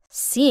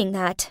 Seeing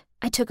that,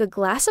 I took a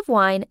glass of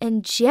wine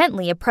and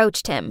gently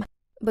approached him.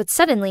 But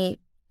suddenly,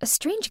 a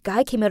strange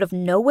guy came out of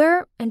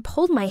nowhere and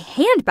pulled my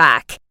hand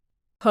back.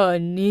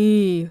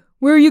 Honey,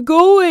 where are you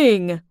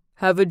going?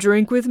 Have a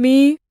drink with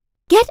me?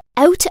 Get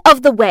out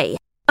of the way!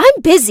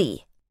 I'm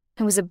busy!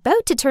 I was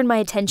about to turn my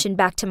attention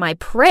back to my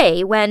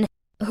prey when,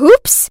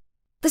 oops!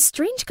 The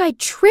strange guy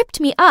tripped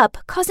me up,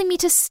 causing me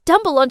to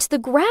stumble onto the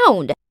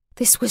ground.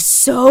 This was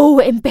so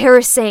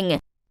embarrassing.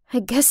 I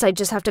guess I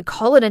just have to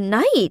call it a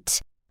night.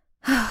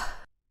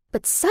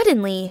 But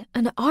suddenly,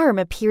 an arm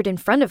appeared in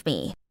front of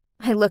me.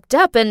 I looked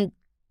up and,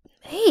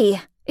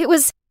 hey, it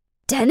was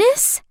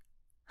Dennis?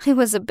 I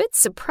was a bit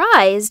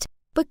surprised,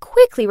 but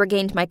quickly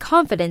regained my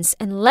confidence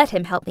and let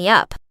him help me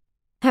up.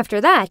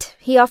 After that,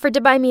 he offered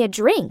to buy me a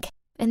drink,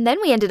 and then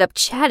we ended up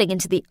chatting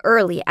into the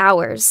early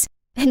hours.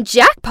 And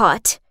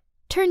jackpot!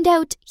 Turned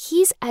out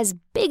he's as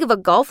big of a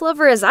golf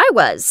lover as I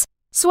was,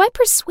 so I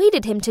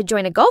persuaded him to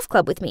join a golf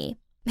club with me.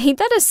 Ain't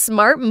that a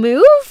smart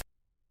move?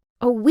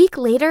 A week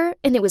later,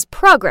 and it was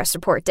progress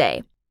report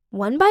day.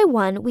 One by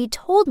one, we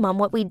told Mom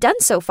what we'd done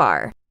so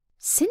far.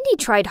 Cindy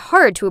tried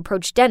hard to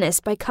approach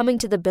Dennis by coming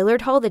to the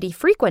billiard hall that he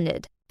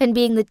frequented, And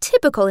being the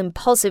typical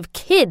impulsive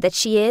kid that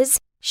she is,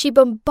 she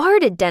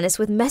bombarded Dennis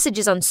with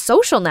messages on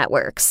social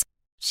networks.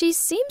 She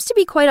seems to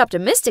be quite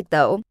optimistic,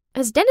 though,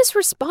 as Dennis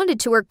responded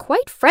to her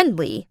quite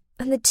friendly,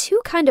 and the two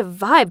kind of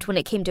vibed when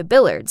it came to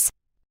billiards.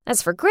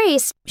 As for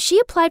Grace, she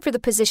applied for the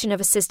position of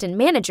assistant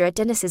manager at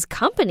Dennis's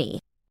company.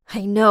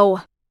 I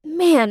know.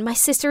 Man, my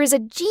sister is a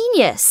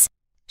genius.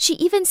 She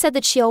even said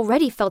that she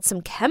already felt some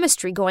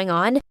chemistry going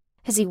on,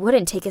 as he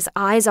wouldn't take his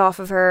eyes off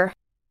of her.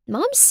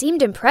 Mom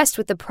seemed impressed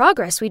with the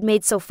progress we'd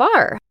made so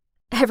far.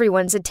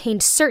 Everyone's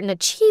attained certain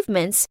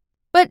achievements,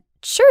 but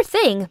sure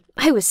thing,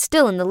 I was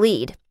still in the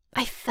lead.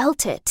 I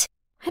felt it.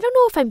 I don't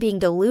know if I'm being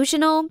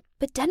delusional,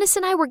 but Dennis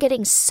and I were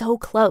getting so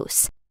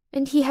close,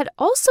 and he had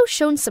also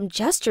shown some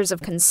gestures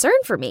of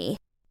concern for me.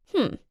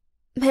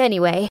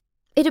 Anyway,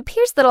 it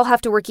appears that I'll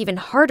have to work even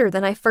harder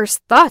than I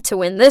first thought to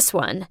win this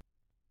one.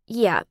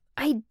 Yeah,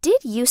 I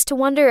did used to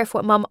wonder if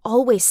what Mom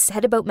always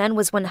said about men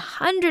was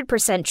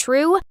 100%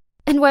 true,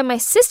 and why my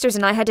sisters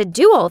and I had to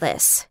do all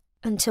this.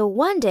 Until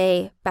one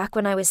day, back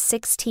when I was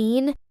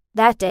 16,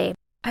 that day,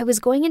 I was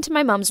going into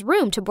my mom's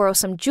room to borrow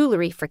some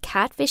jewelry for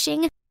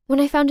catfishing when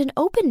I found an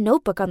open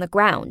notebook on the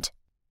ground.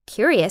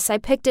 Curious, I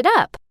picked it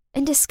up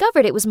and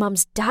discovered it was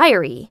Mom's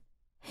diary.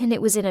 And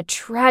it was in a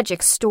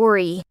tragic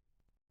story.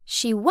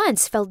 She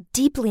once fell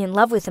deeply in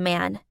love with a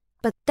man,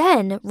 but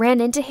then ran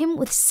into him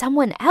with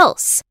someone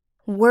else.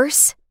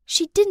 Worse,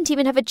 she didn't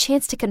even have a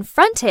chance to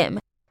confront him.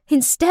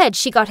 Instead,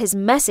 she got his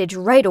message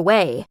right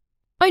away.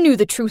 I knew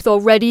the truth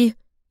already.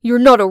 You're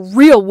not a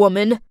real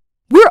woman.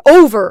 We're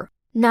over.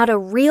 Not a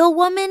real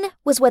woman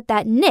was what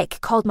that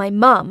Nick called my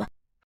mom.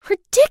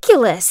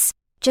 Ridiculous!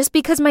 Just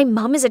because my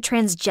mom is a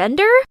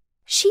transgender?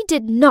 She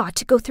did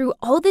not go through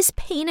all this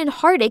pain and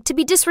heartache to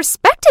be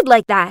disrespected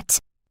like that.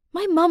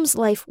 My mom's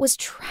life was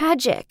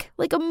tragic,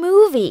 like a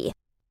movie.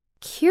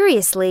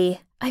 Curiously,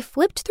 I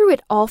flipped through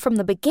it all from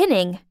the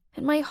beginning,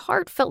 and my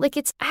heart felt like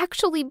it's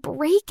actually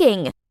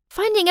breaking,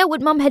 finding out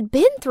what Mom had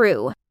been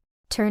through.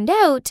 Turned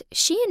out,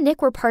 she and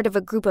Nick were part of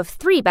a group of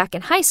 3 back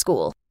in high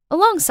school,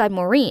 alongside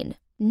Maureen.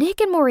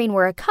 Nick and Maureen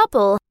were a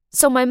couple,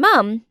 so my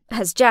mom,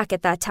 as Jack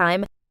at that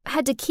time,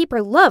 had to keep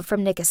her love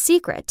from Nick a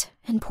secret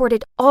and poured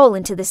it all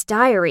into this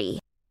diary.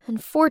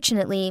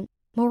 Unfortunately,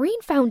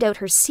 Maureen found out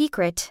her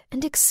secret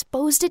and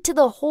exposed it to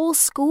the whole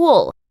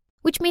school,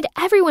 which made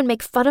everyone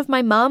make fun of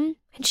my mom,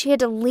 and she had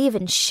to leave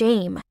in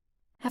shame.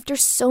 After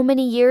so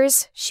many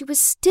years, she was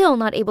still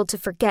not able to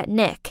forget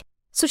Nick,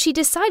 so she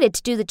decided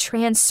to do the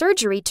trans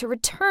surgery to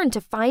return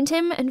to find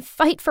him and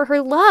fight for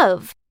her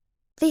love.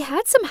 They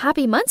had some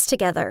happy months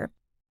together,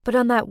 but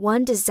on that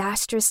one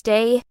disastrous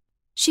day,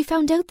 she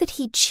found out that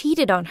he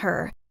cheated on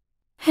her.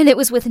 And it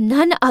was with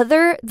none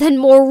other than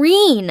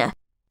Maureen.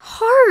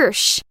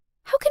 Harsh!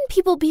 How can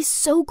people be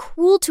so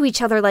cruel to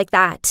each other like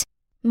that?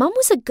 Mom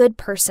was a good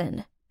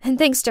person, and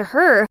thanks to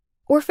her,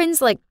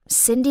 orphans like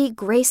Cindy,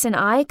 Grace, and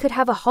I could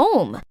have a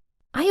home.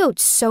 I owed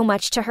so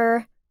much to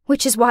her,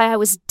 which is why I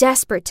was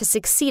desperate to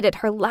succeed at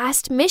her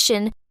last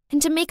mission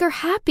and to make her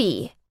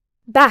happy.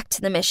 Back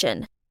to the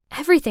mission.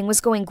 Everything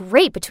was going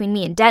great between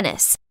me and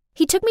Dennis.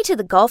 He took me to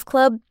the golf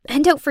club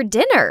and out for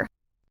dinner.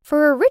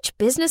 For a rich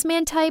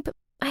businessman type,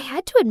 I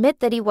had to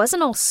admit that he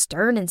wasn't all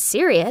stern and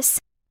serious.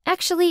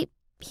 Actually,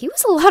 he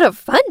was a lot of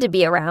fun to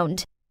be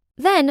around.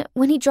 Then,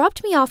 when he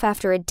dropped me off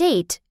after a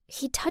date,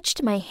 he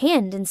touched my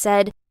hand and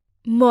said,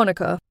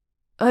 Monica,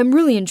 I'm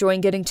really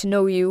enjoying getting to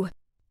know you,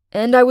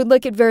 and I would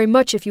like it very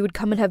much if you would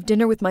come and have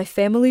dinner with my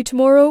family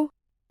tomorrow.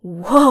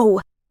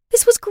 Whoa,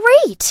 this was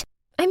great!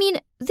 I mean,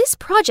 this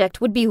project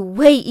would be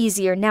way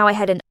easier now I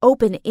had an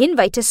open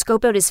invite to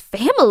scope out his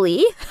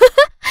family.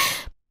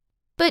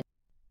 But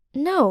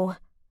no.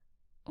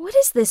 What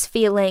is this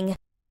feeling?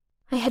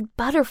 I had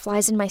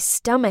butterflies in my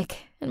stomach,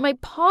 and my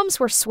palms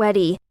were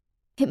sweaty.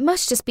 It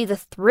must just be the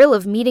thrill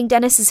of meeting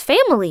Dennis's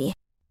family,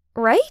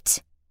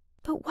 right?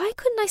 But why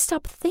couldn't I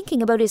stop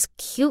thinking about his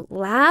cute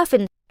laugh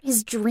and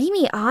his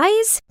dreamy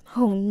eyes?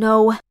 Oh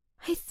no,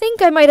 I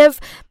think I might have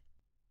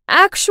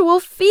actual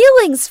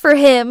feelings for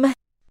him.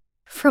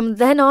 From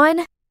then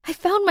on, I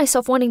found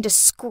myself wanting to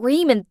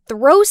scream and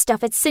throw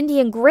stuff at Cindy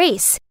and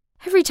Grace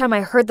every time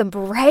I heard them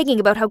bragging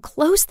about how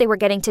close they were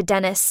getting to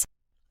Dennis.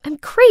 I'm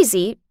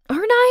crazy,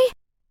 aren't I?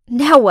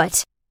 Now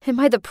what? Am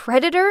I the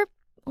predator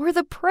or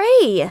the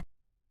prey?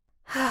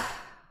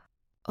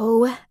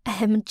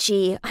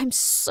 OMG, I'm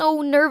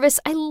so nervous,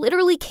 I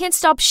literally can't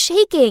stop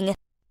shaking.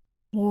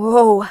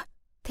 Whoa,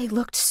 they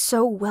looked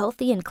so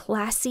wealthy and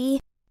classy.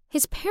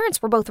 His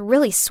parents were both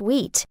really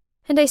sweet,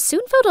 and I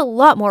soon felt a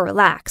lot more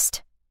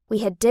relaxed. We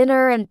had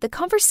dinner, and the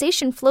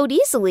conversation flowed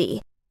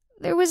easily.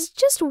 There was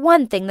just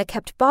one thing that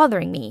kept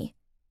bothering me.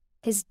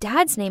 His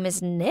dad's name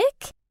is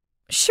Nick?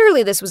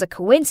 Surely this was a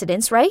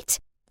coincidence, right?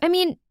 I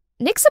mean,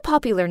 Nick's a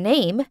popular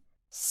name.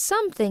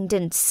 Something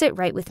didn't sit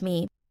right with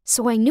me,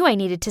 so I knew I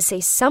needed to say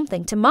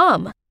something to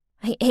Mom.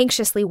 I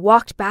anxiously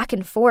walked back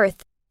and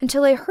forth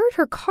until I heard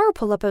her car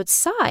pull up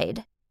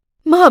outside.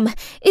 Mom,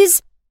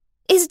 is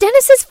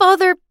Dennis's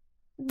father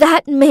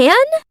that man?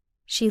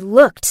 She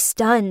looked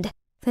stunned,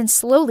 then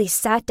slowly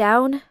sat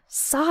down,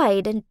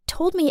 sighed, and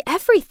told me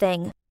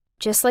everything.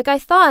 Just like I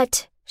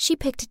thought, she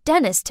picked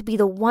Dennis to be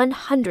the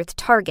 100th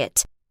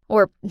target,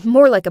 or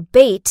more like a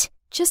bait,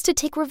 just to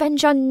take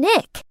revenge on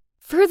Nick.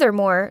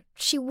 Furthermore,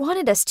 she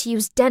wanted us to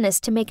use Dennis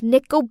to make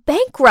Nick go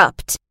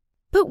bankrupt.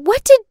 But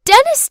what did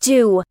Dennis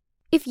do?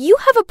 If you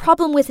have a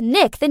problem with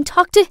Nick, then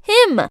talk to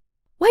him.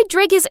 Why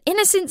drag his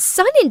innocent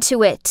son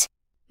into it?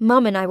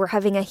 Mom and I were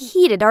having a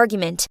heated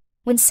argument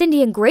when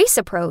Cindy and Grace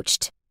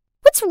approached.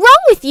 What's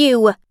wrong with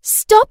you?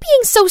 Stop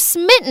being so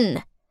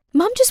smitten.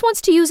 Mom just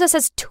wants to use us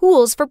as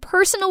tools for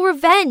personal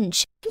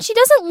revenge, and she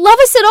doesn't love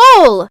us at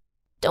all.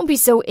 Don't be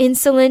so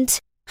insolent.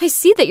 I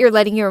see that you're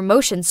letting your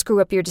emotions screw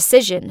up your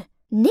decision.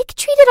 Nick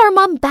treated our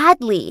mom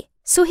badly,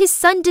 so his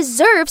son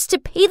deserves to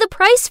pay the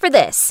price for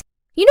this.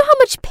 You know how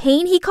much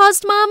pain he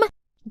caused, Mom?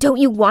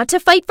 Don't you want to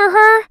fight for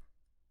her?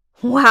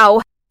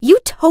 Wow, you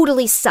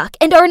totally suck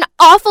and are an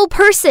awful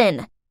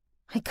person.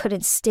 I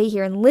couldn't stay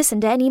here and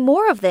listen to any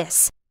more of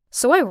this,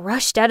 so I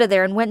rushed out of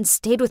there and went and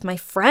stayed with my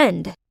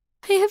friend.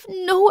 I have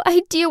no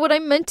idea what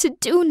I'm meant to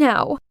do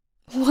now.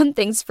 One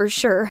thing's for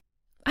sure,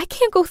 I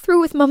can't go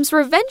through with Mom's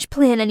revenge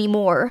plan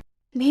anymore.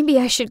 Maybe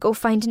I should go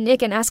find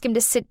Nick and ask him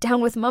to sit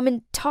down with Mom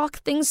and talk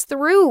things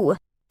through.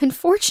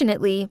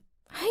 Unfortunately,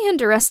 I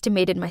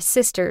underestimated my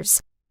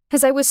sisters,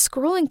 as I was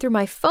scrolling through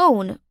my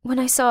phone when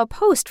I saw a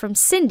post from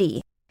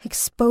Cindy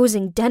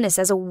exposing Dennis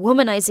as a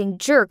womanizing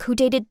jerk who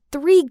dated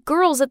 3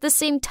 girls at the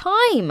same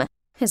time.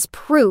 As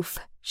proof,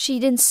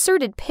 she'd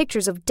inserted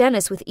pictures of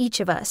Dennis with each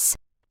of us.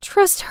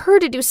 Trust her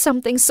to do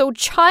something so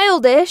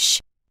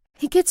childish.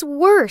 It gets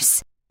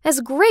worse,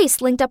 as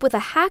Grace linked up with a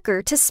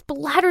hacker to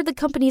splatter the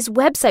company's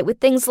website with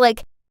things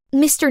like,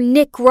 Mr.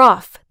 Nick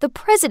Groff, the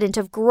president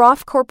of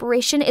Groff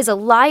Corporation, is a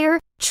liar,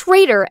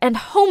 traitor, and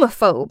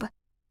homophobe.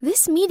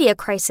 This media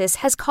crisis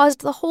has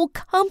caused the whole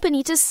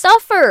company to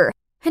suffer,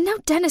 and now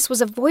Dennis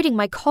was avoiding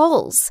my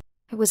calls.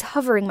 I was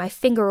hovering my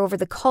finger over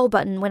the call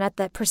button when at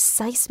that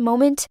precise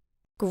moment,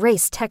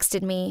 Grace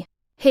texted me,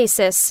 Hey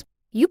sis,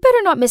 you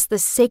better not miss the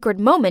sacred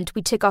moment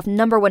we tick off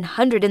number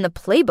 100 in the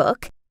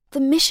playbook. The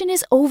mission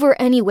is over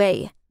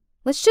anyway.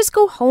 Let's just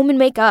go home and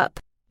make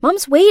up.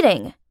 Mom's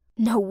waiting.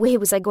 No way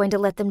was I going to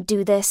let them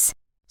do this.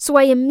 So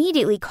I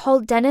immediately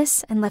called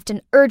Dennis and left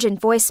an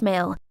urgent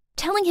voicemail,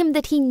 telling him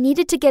that he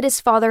needed to get his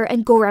father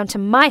and go round to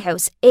my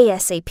house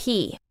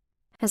ASAP.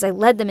 As I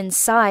led them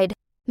inside,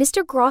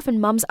 Mr. Groff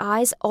and Mom's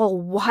eyes all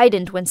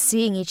widened when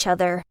seeing each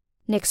other.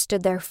 Nick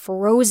stood there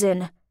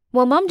frozen,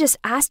 while Mom just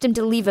asked him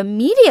to leave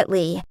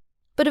immediately.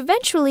 But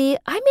eventually,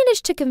 I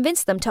managed to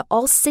convince them to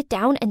all sit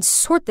down and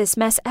sort this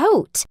mess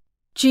out.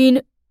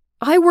 Jean,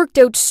 I worked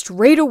out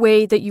straight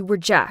away that you were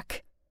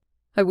Jack.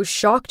 I was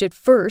shocked at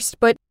first,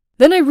 but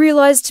then I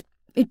realized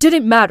it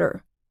didn't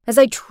matter, as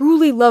I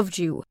truly loved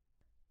you.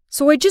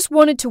 So I just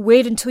wanted to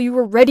wait until you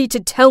were ready to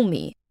tell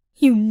me.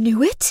 You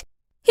knew it?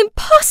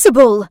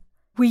 Impossible!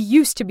 We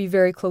used to be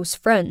very close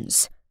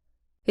friends.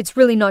 It's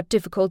really not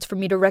difficult for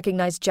me to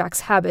recognize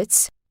Jack's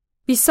habits.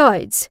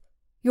 Besides,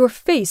 your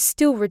face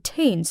still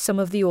retains some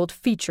of the old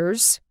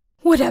features.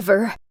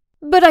 Whatever.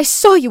 But I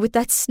saw you with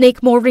that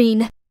snake,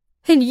 Maureen.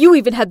 And you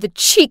even had the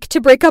cheek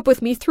to break up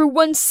with me through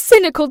one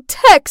cynical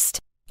text.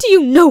 Do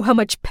you know how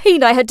much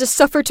pain I had to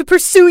suffer to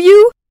pursue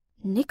you?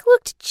 Nick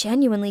looked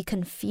genuinely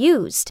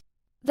confused.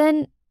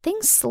 Then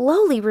things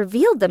slowly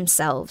revealed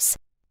themselves.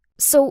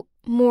 So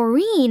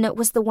Maureen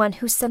was the one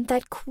who sent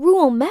that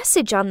cruel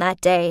message on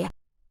that day.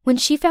 When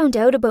she found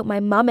out about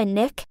my mom and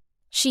Nick,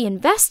 she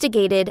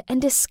investigated and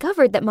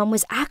discovered that Mom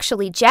was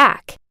actually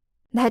Jack.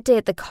 That day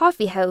at the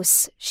coffee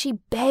house, she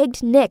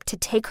begged Nick to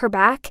take her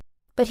back,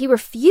 but he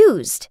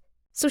refused.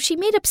 So she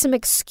made up some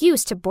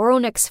excuse to borrow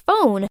Nick's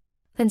phone,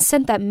 then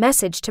sent that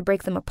message to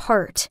break them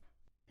apart.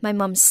 My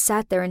mom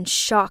sat there in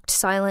shocked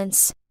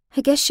silence.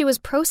 I guess she was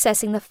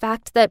processing the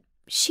fact that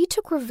she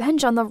took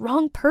revenge on the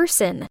wrong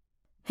person,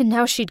 and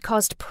now she'd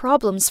caused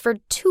problems for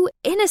 2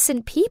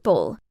 innocent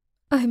people.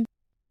 I'm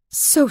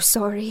so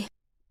sorry.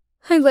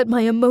 I let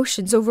my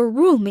emotions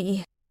overrule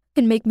me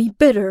and make me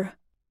bitter.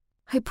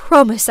 I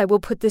promise I will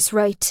put this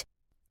right.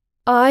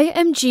 I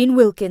am Jean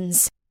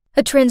Wilkins,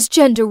 a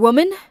transgender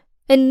woman,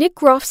 and Nick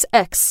Groff's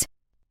ex.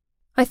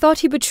 I thought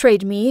he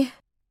betrayed me,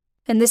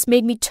 and this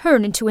made me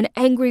turn into an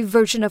angry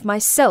version of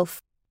myself,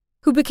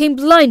 who became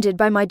blinded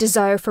by my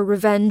desire for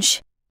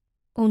revenge.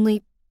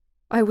 Only,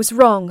 I was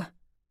wrong.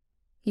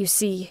 You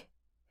see,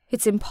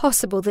 it's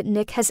impossible that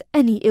Nick has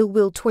any ill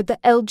will toward the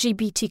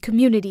LGBT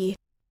community,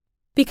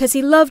 because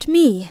he loved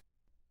me.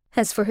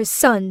 As for his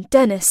son,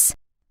 Dennis,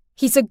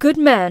 he's a good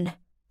man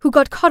who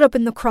got caught up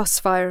in the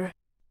crossfire.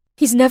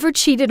 He's never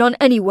cheated on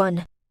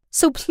anyone,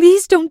 so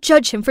please don't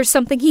judge him for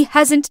something he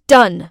hasn't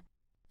done.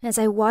 As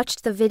I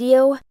watched the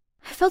video,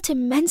 I felt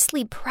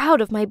immensely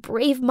proud of my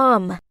brave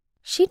mom.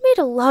 She'd made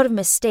a lot of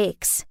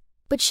mistakes,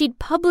 but she'd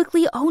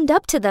publicly owned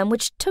up to them,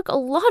 which took a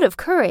lot of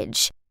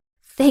courage.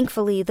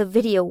 Thankfully, the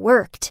video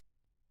worked.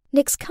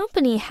 Nick's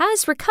company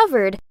has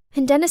recovered,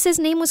 and Dennis's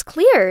name was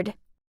cleared.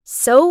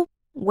 So,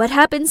 what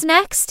happens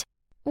next?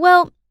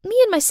 Well, me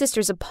and my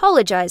sisters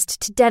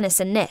apologized to Dennis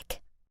and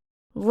Nick.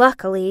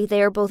 Luckily,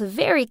 they are both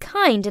very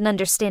kind and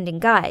understanding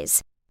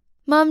guys.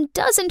 Mom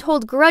doesn't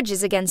hold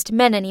grudges against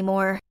men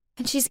anymore,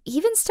 and she's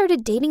even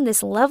started dating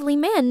this lovely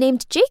man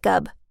named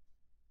Jacob.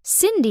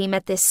 Cindy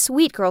met this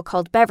sweet girl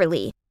called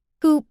Beverly,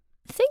 who,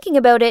 thinking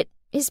about it,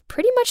 is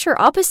pretty much her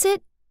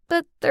opposite,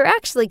 but they're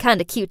actually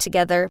kinda cute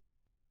together.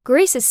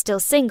 Grace is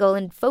still single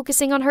and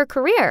focusing on her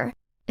career.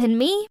 And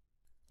me?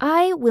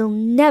 I will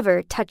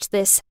never touch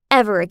this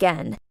ever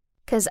again,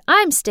 'cause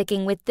I'm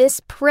sticking with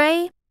this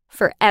prey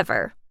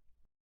forever.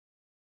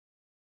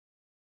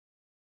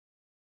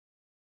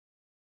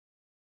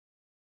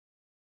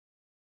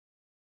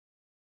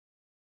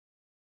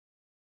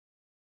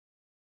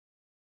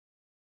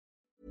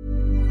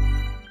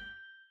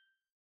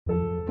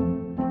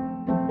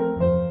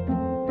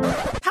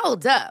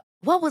 Hold up.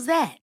 What was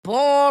that?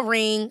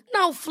 Boring.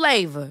 No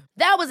flavor.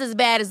 That was as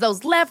bad as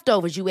those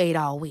leftovers you ate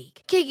all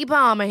week. Keke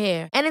Palmer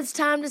here, and it's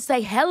time to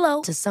say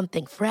hello to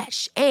something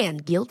fresh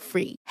and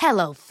guilt-free.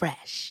 Hello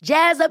Fresh.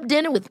 Jazz up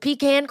dinner with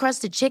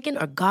pecan-crusted chicken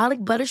or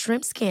garlic butter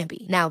shrimp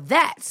scampi. Now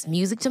that's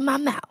music to my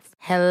mouth.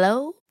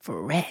 Hello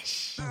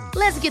Fresh.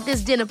 Let's get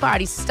this dinner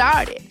party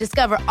started.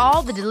 Discover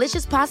all the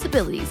delicious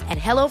possibilities at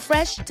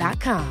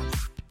hellofresh.com.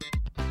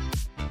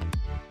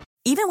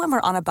 Even when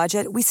we're on a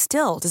budget, we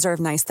still deserve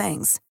nice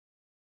things.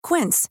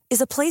 Quince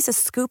is a place to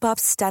scoop up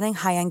stunning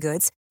high-end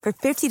goods for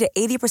 50 to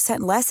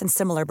 80% less than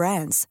similar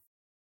brands.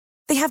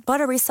 They have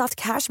buttery soft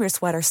cashmere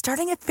sweaters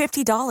starting at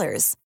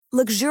 $50,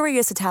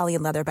 luxurious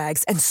Italian leather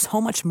bags, and so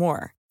much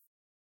more.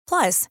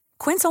 Plus,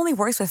 Quince only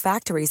works with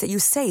factories that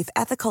use safe,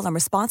 ethical, and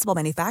responsible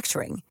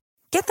manufacturing.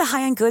 Get the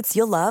high-end goods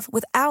you'll love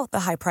without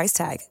the high price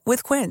tag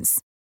with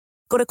Quince.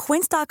 Go to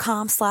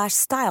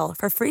quince.com/style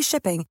for free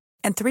shipping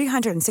and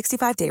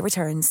 365-day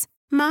returns.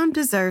 Mom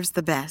deserves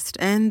the best,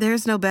 and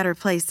there's no better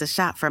place to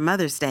shop for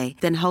Mother's Day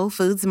than Whole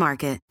Foods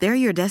Market. They're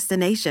your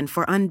destination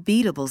for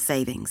unbeatable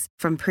savings,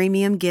 from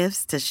premium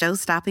gifts to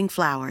show-stopping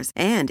flowers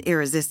and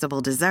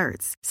irresistible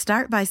desserts.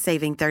 Start by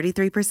saving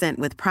 33%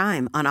 with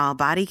Prime on all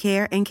body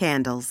care and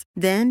candles.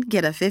 Then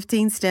get a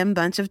 15-stem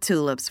bunch of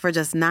tulips for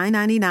just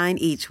 $9.99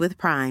 each with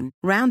Prime.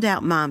 Round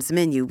out Mom's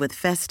menu with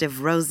festive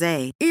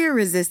rosé,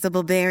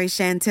 irresistible berry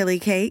chantilly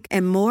cake,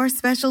 and more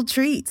special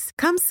treats.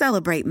 Come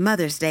celebrate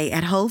Mother's Day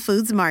at Whole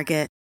Foods Market.